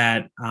know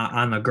that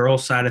on the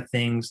girls' side of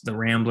things, the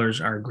Ramblers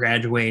are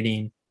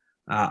graduating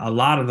a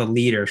lot of the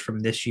leaders from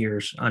this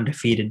year's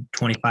undefeated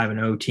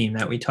 25-0 team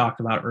that we talked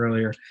about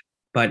earlier.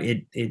 But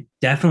it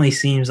definitely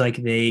seems like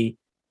they,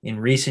 in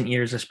recent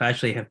years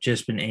especially, have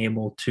just been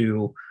able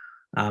to,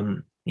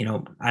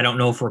 I don't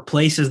know if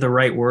replace is the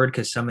right word,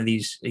 because some of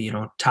these,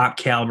 top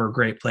caliber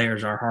great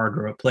players are hard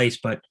to replace,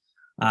 but,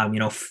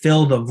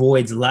 fill the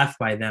voids left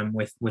by them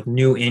with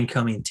new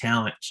incoming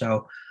talent.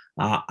 So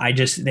I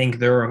just think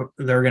they're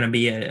going to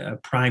be a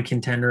prime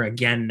contender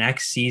again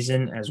next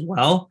season as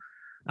well.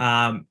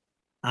 On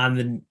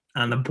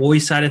the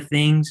boys' side of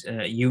things,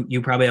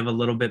 you probably have a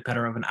little bit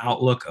better of an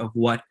outlook of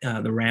what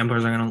the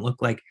Ramblers are going to look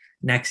like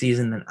next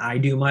season than I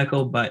do,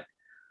 Michael. But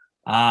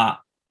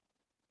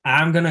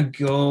I'm going to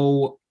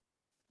go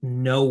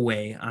No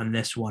Way on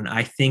this one.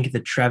 I think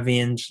the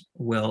Trevians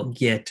will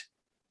get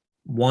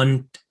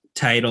one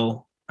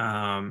title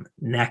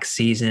next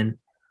season,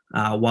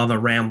 while the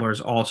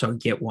Ramblers also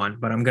get one.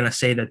 But I'm going to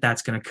say that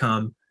that's going to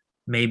come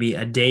maybe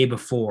a day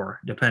before,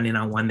 depending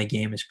on when the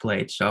game is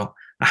played. So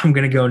I'm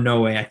going to go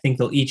No Way. I think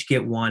they'll each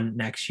get one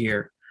next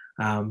year.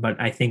 But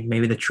I think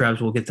maybe the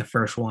Trebs will get the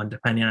first one,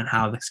 depending on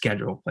how the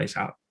schedule plays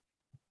out.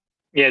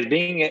 Yeah,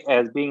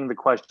 as being the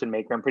question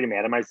maker, I'm pretty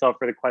mad at myself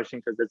for the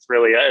question because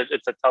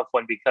it's a tough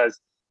one because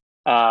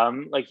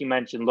like you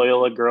mentioned,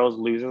 Loyola girls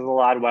loses a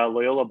lot while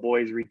Loyola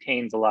boys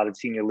retains a lot of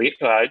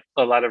a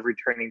lot of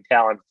returning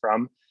talent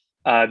from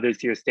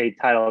this year's state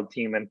title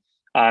team.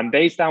 And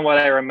based on what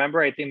I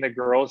remember, I think the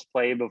girls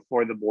play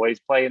before the boys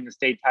play in the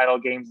state title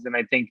games, and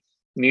I think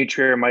New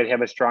Trier might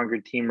have a stronger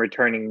team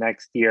returning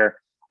next year.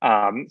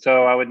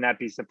 So I would not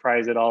be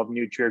surprised at all if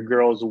New Trier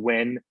girls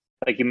win,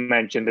 like you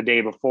mentioned, the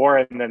day before,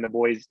 and then the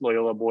boys,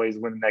 Loyola boys,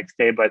 win the next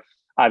day. But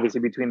obviously,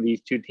 between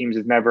these two teams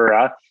is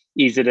never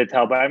easy to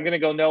tell. But I'm going to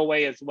go no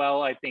way as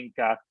well. I think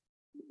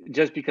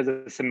just because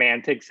of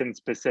semantics and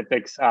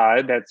specifics,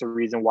 that's the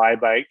reason why.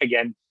 But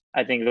again,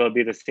 I think it'll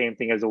be the same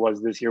thing as it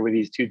was this year, where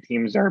these two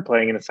teams are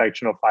playing in a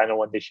sectional final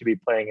when they should be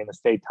playing in a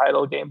state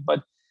title game. But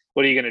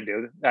what are you going to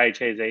do?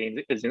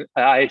 IHSA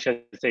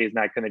is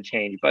not going to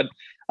change, but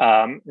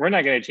we're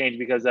not going to change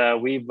because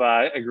we've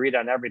agreed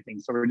on everything.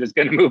 So we're just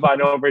going to move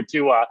on over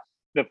to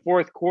the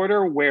fourth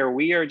quarter, where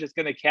we are just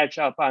going to catch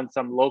up on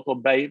some local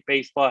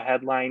baseball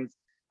headlines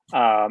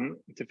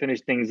to finish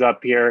things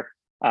up here.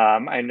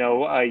 I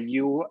know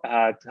you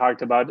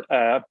talked about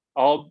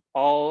all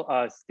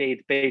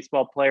state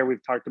baseball player.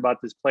 We've talked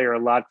about this player a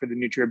lot for the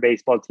New Trier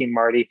baseball team,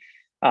 Marty.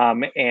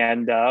 Tell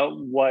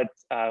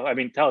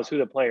us who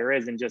the player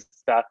is and just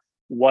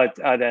what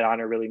that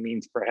honor really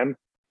means for him.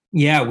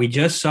 Yeah, we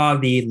just saw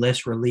the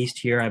list released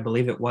here. I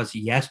believe it was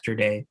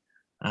yesterday.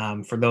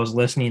 For those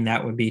listening,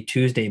 that would be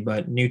Tuesday,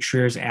 but New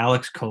Trier's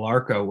Alex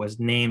Calarco was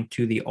named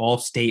to the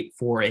All-State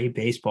 4A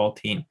baseball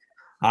team.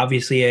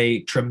 Obviously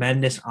a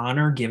tremendous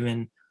honor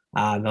given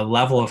the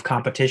level of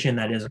competition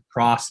that is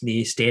across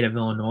the state of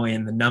Illinois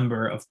and the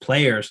number of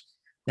players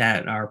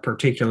that are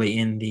particularly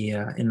in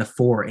the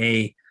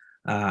 4A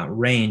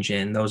range,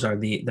 and those are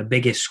the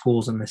biggest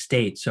schools in the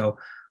state. So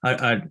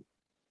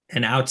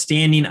an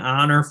outstanding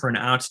honor for an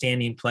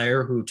outstanding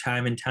player who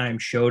time and time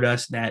showed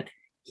us that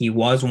he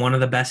was one of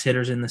the best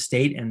hitters in the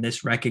state, and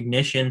this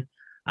recognition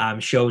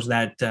shows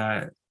that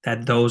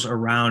those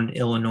around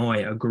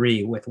Illinois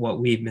agree with what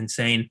we've been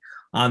saying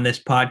on this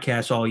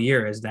podcast all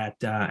year, is that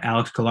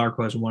Alex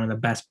Calarco is one of the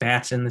best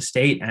bats in the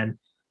state. And,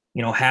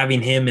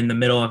 having him in the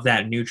middle of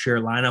that New Trier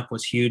lineup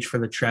was huge for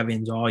the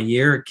Trevians all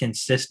year.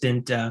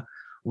 Consistent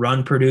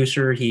run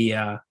producer. He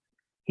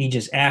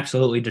just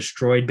absolutely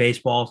destroyed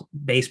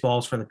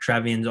baseballs for the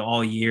Trevians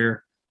all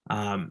year.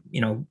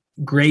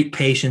 Great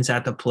patience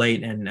at the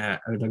plate and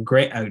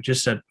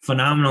just a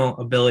phenomenal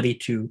ability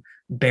to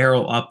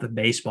barrel up the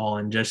baseball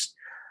and just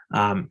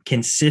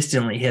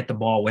consistently hit the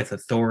ball with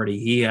authority.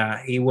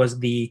 He was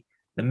the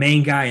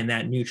main guy in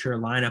that New Trier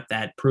lineup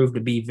that proved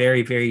to be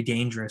very, very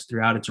dangerous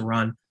throughout its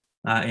run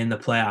in the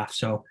playoffs.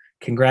 So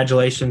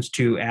congratulations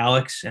to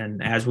Alex.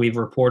 And as we've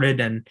reported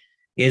and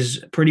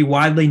is pretty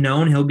widely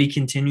known, he'll be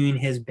continuing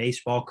his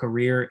baseball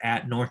career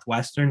at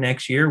Northwestern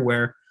next year,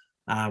 where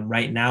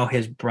right now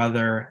his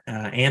brother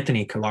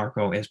Anthony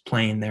Calarco is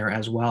playing there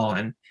as well.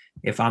 And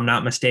if I'm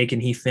not mistaken,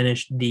 he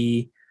finished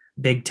the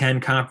Big Ten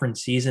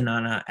conference season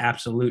on an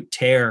absolute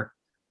tear,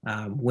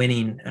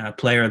 winning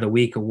Player of the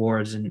Week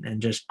awards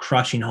and just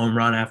crushing home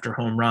run after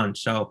home run.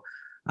 So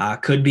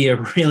could be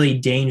a really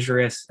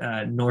dangerous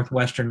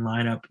Northwestern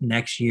lineup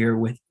next year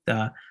with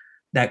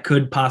that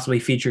could possibly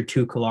feature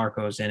two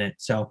Calarcos in it.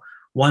 So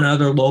one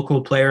other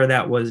local player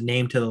that was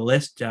named to the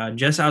list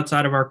just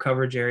outside of our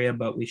coverage area,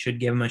 but we should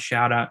give him a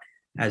shout out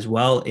as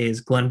well,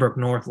 is Glenbrook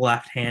North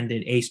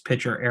left-handed ace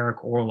pitcher Eric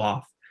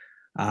Orloff,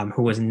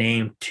 who was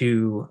named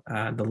to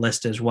the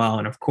list as well.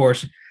 And of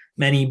course,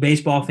 many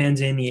baseball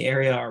fans in the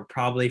area are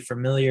probably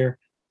familiar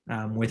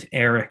with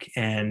Eric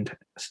and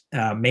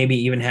maybe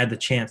even had the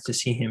chance to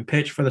see him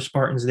pitch for the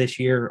Spartans this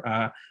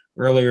year.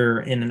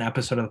 Earlier in an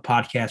episode of the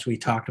podcast, we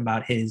talked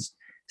about his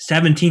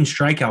 17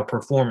 strikeout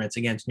performance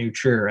against New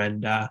Trier,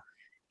 and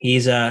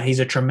he's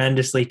a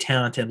tremendously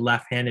talented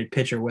left-handed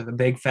pitcher with a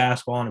big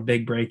fastball and a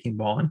big breaking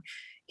ball, and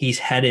he's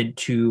headed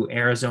to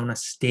Arizona.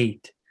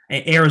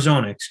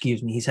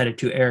 He's headed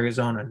to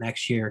Arizona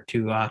next year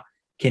to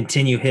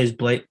continue his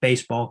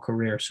baseball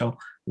career. So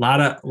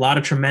a lot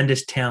of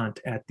tremendous talent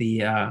at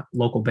the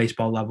local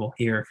baseball level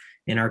here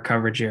in our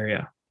coverage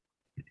area.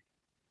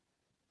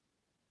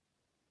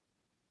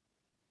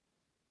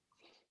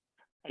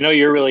 I know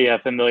you're really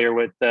familiar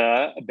with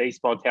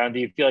baseball talent. Do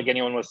you feel like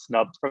anyone was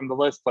snubbed from the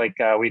list, like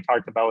we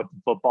talked about with the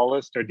football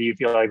list, or do you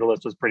feel like the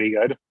list was pretty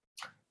good?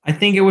 I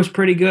think it was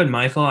pretty good,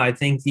 Michael. I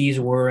think these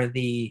were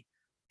the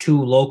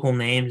two local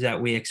names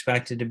that we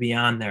expected to be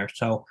on there.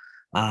 So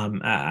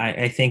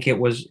I think it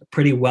was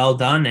pretty well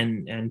done,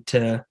 and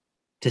to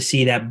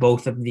see that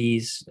both of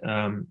these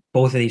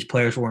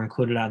players were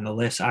included on the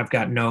list, I've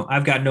got no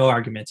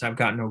arguments. I've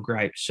got no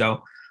gripes.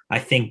 So I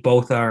think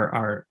both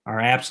are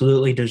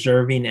absolutely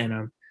deserving, and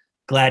I'm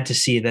glad to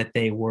see that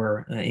they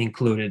were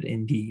included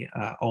in the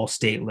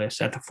all-state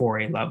list at the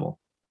 4A level.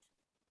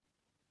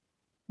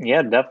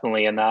 Yeah,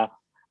 definitely. And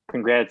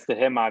congrats to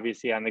him,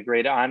 obviously, on the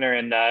great honor.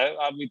 And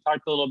we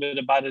talked a little bit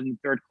about it in the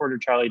third quarter.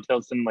 Charlie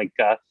Tilson, like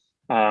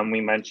we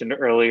mentioned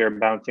earlier,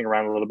 bouncing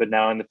around a little bit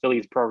now in the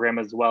Phillies program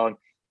as well. And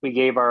we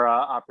gave our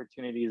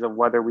opportunities of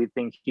whether we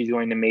think he's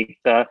going to make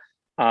the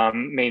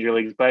major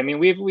leagues. But I mean,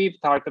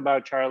 we've talked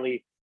about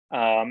Charlie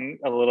a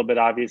little bit.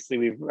 Obviously,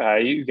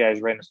 you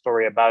guys ran a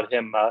story about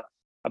him,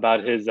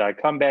 about his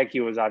comeback. He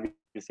was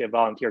obviously a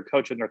volunteer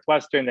coach at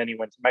Northwestern. Then he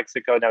went to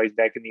Mexico. Now he's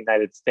back in the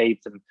United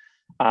States. And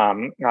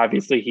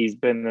obviously, he's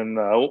been in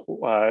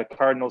the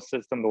Cardinals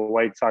system, the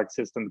White Sox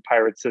system, the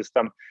Pirates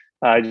system,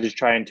 just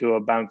trying to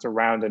bounce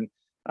around. And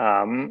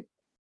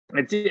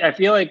I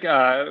feel like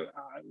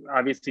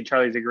obviously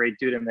Charlie's a great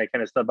dude and that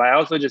kind of stuff. But I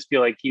also just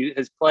feel like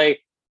his play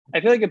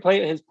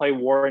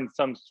warrants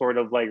some sort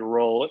of like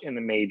role in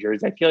the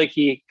majors. I feel like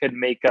he could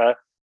make a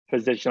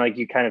position like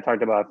you kind of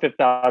talked about, fifth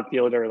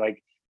outfielder,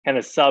 like kind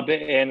of sub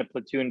in a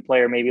platoon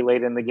player maybe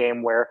late in the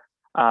game where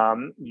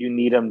you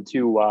need him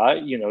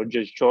to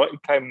just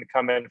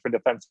come in for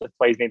defensive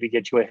plays, maybe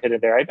get you a hit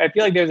in there. I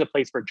feel like there's a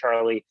place for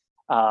Charlie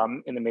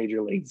in the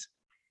major leagues.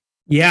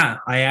 Yeah,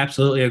 I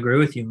absolutely agree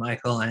with you,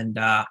 Michael. And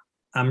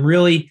I'm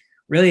really,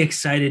 really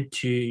excited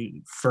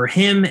for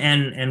him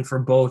and for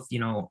both,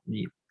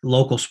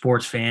 local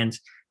sports fans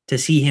to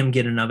see him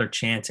get another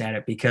chance at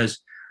it, because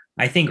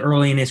I think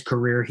early in his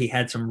career, he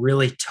had some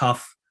really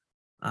tough,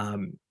 I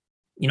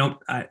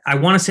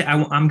want to say,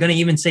 I'm going to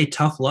even say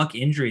tough luck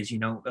injuries,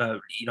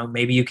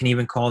 maybe you can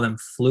even call them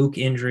fluke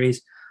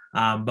injuries,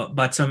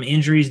 but some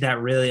injuries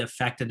that really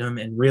affected him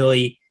and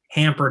really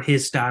hampered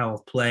his style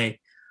of play.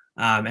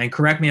 And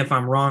correct me if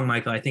I'm wrong,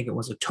 Michael, I think it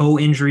was a toe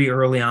injury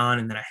early on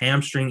and then a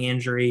hamstring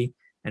injury.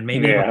 And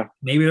maybe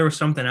there was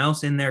something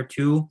else in there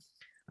too.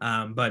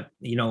 But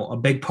a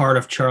big part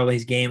of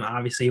Charlie's game,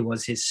 obviously,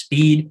 was his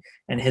speed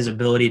and his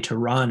ability to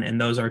run. And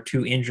those are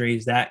two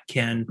injuries that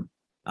can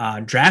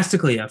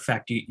drastically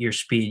affect your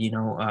speed,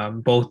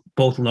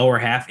 both lower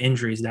half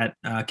injuries that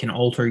can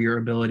alter your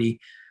ability,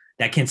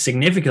 that can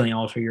significantly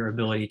alter your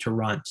ability to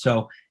run.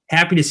 So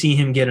happy to see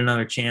him get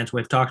another chance.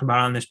 We've talked about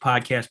on this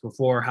podcast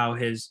before how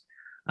his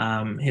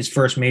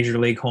first major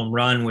league home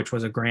run, which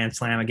was a grand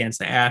slam against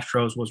the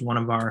Astros, was one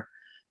of our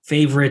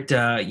favorite,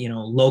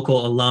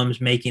 local alums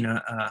making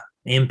a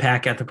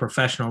impact at the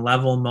professional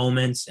level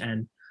moments.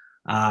 And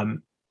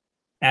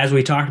as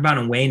we talked about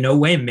in no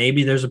way,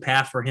 maybe there's a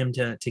path for him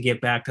to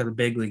get back to the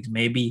big leagues.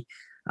 Maybe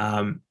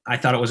I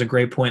thought it was a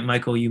great point,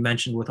 Michael, you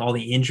mentioned with all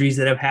the injuries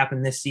that have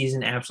happened this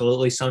season,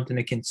 absolutely something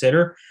to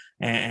consider.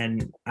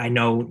 And I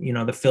know,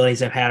 the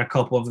Phillies have had a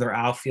couple of their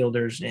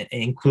outfielders,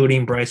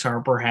 including Bryce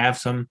Harper, have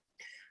some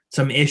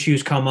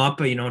issues come up,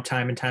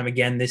 time and time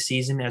again this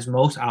season, as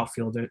most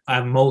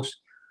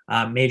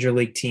major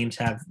league teams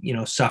have,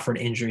 suffered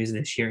injuries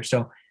this year.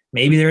 So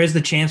maybe there is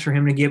the chance for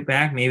him to get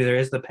back. Maybe there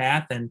is the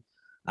path. And,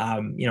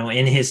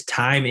 in his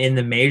time in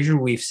the major,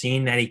 we've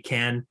seen that he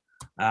can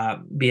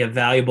be a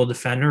valuable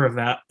defender,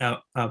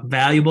 a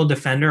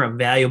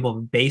valuable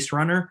base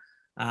runner.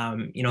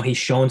 He's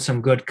shown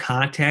some good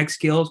contact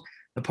skills.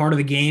 The part of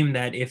the game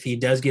that if he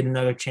does get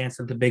another chance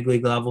at the big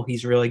league level,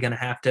 he's really going to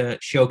have to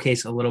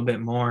showcase a little bit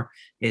more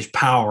is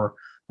power.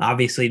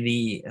 Obviously,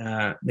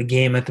 the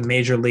game at the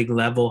major league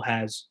level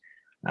has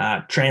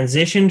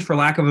transitioned, for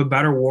lack of a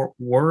better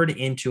word,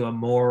 into a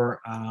more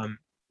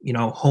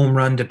home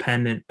run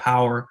dependent,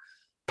 power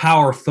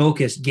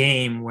focused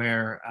game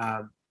where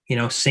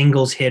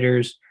singles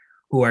hitters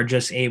who are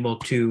just able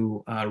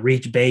to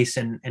reach base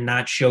and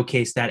not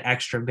showcase that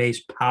extra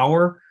base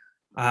power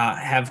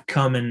have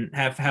come and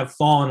have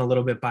fallen a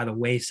little bit by the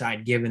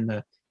wayside, given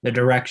the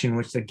direction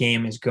which the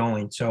game is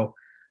going. So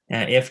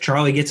if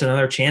Charlie gets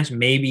another chance,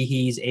 maybe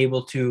he's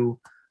able to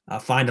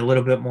find a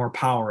little bit more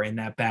power in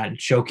that bat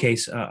and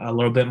showcase a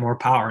little bit more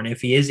power. And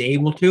if he is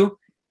able to,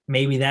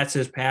 maybe that's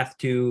his path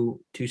to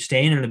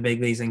staying in the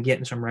big leagues and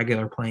getting some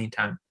regular playing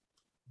time.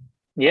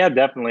 Yeah,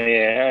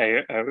 definitely.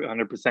 I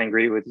 100%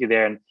 agree with you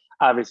there. And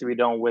obviously, we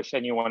don't wish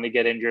anyone to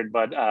get injured,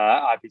 but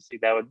obviously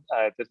that would,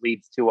 if it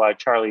leads to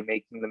Charlie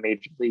making the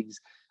major leagues,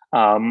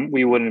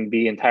 we wouldn't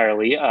be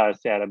entirely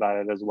sad about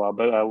it as well.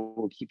 But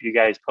we'll keep you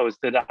guys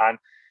posted on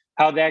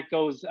how that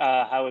goes,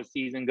 how a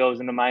season goes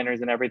in the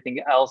minors and everything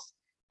else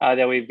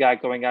that we've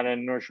got going on in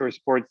the North Shore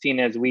sports scene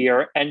as we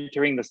are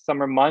entering the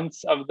summer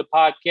months of the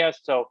podcast.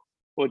 So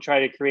we'll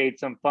try to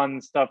create some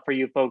fun stuff for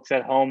you folks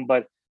at home.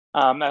 But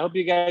I hope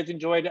you guys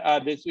enjoyed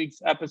this week's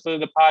episode of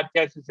the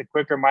podcast. It's a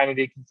quick reminder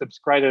that you can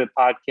subscribe to the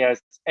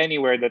podcast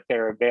anywhere that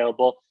they're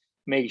available.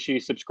 Make sure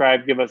you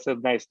subscribe, give us a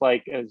nice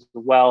like as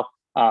well.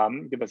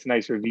 Give us a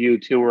nice review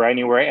too, or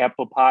anywhere,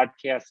 Apple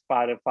Podcasts,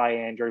 Spotify,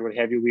 Android, what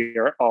have you. We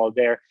are all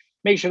there.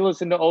 Make sure to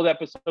listen to old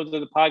episodes of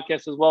the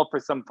podcast as well for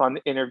some fun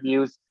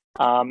interviews.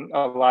 A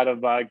lot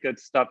of good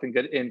stuff and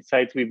good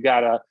insights. We've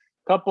got a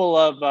couple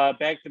of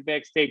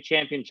back-to-back state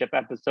championship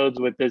episodes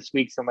with this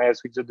week's and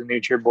last week's with the New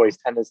Cheer boys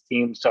tennis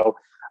team. So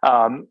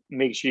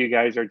make sure you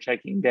guys are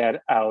checking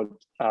that out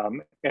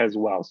as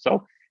well.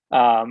 So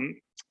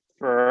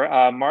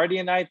for Marty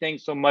and I,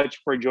 thanks so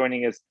much for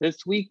joining us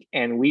this week,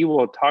 and we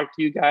will talk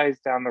to you guys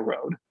down the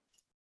road.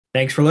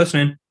 Thanks for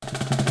listening.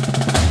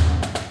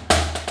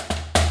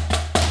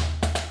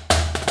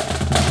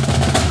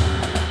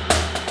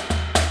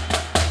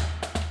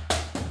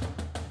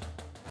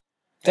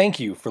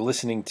 Thank you for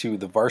listening to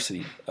The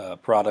Varsity,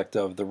 product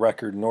of the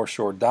Record,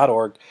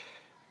 northshore.org,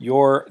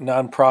 your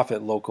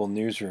nonprofit local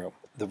newsroom.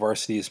 The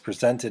Varsity is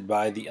presented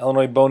by the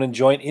Illinois Bone and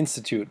Joint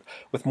Institute,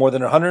 with more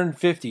than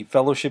 150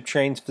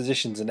 fellowship-trained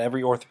physicians in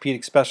every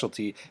orthopedic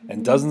specialty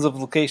and dozens of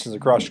locations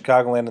across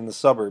Chicagoland and the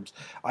suburbs.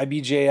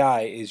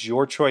 IBJI is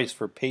your choice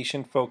for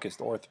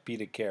patient-focused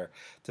orthopedic care.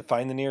 To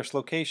find the nearest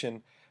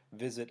location,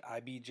 visit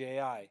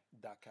ibji.com.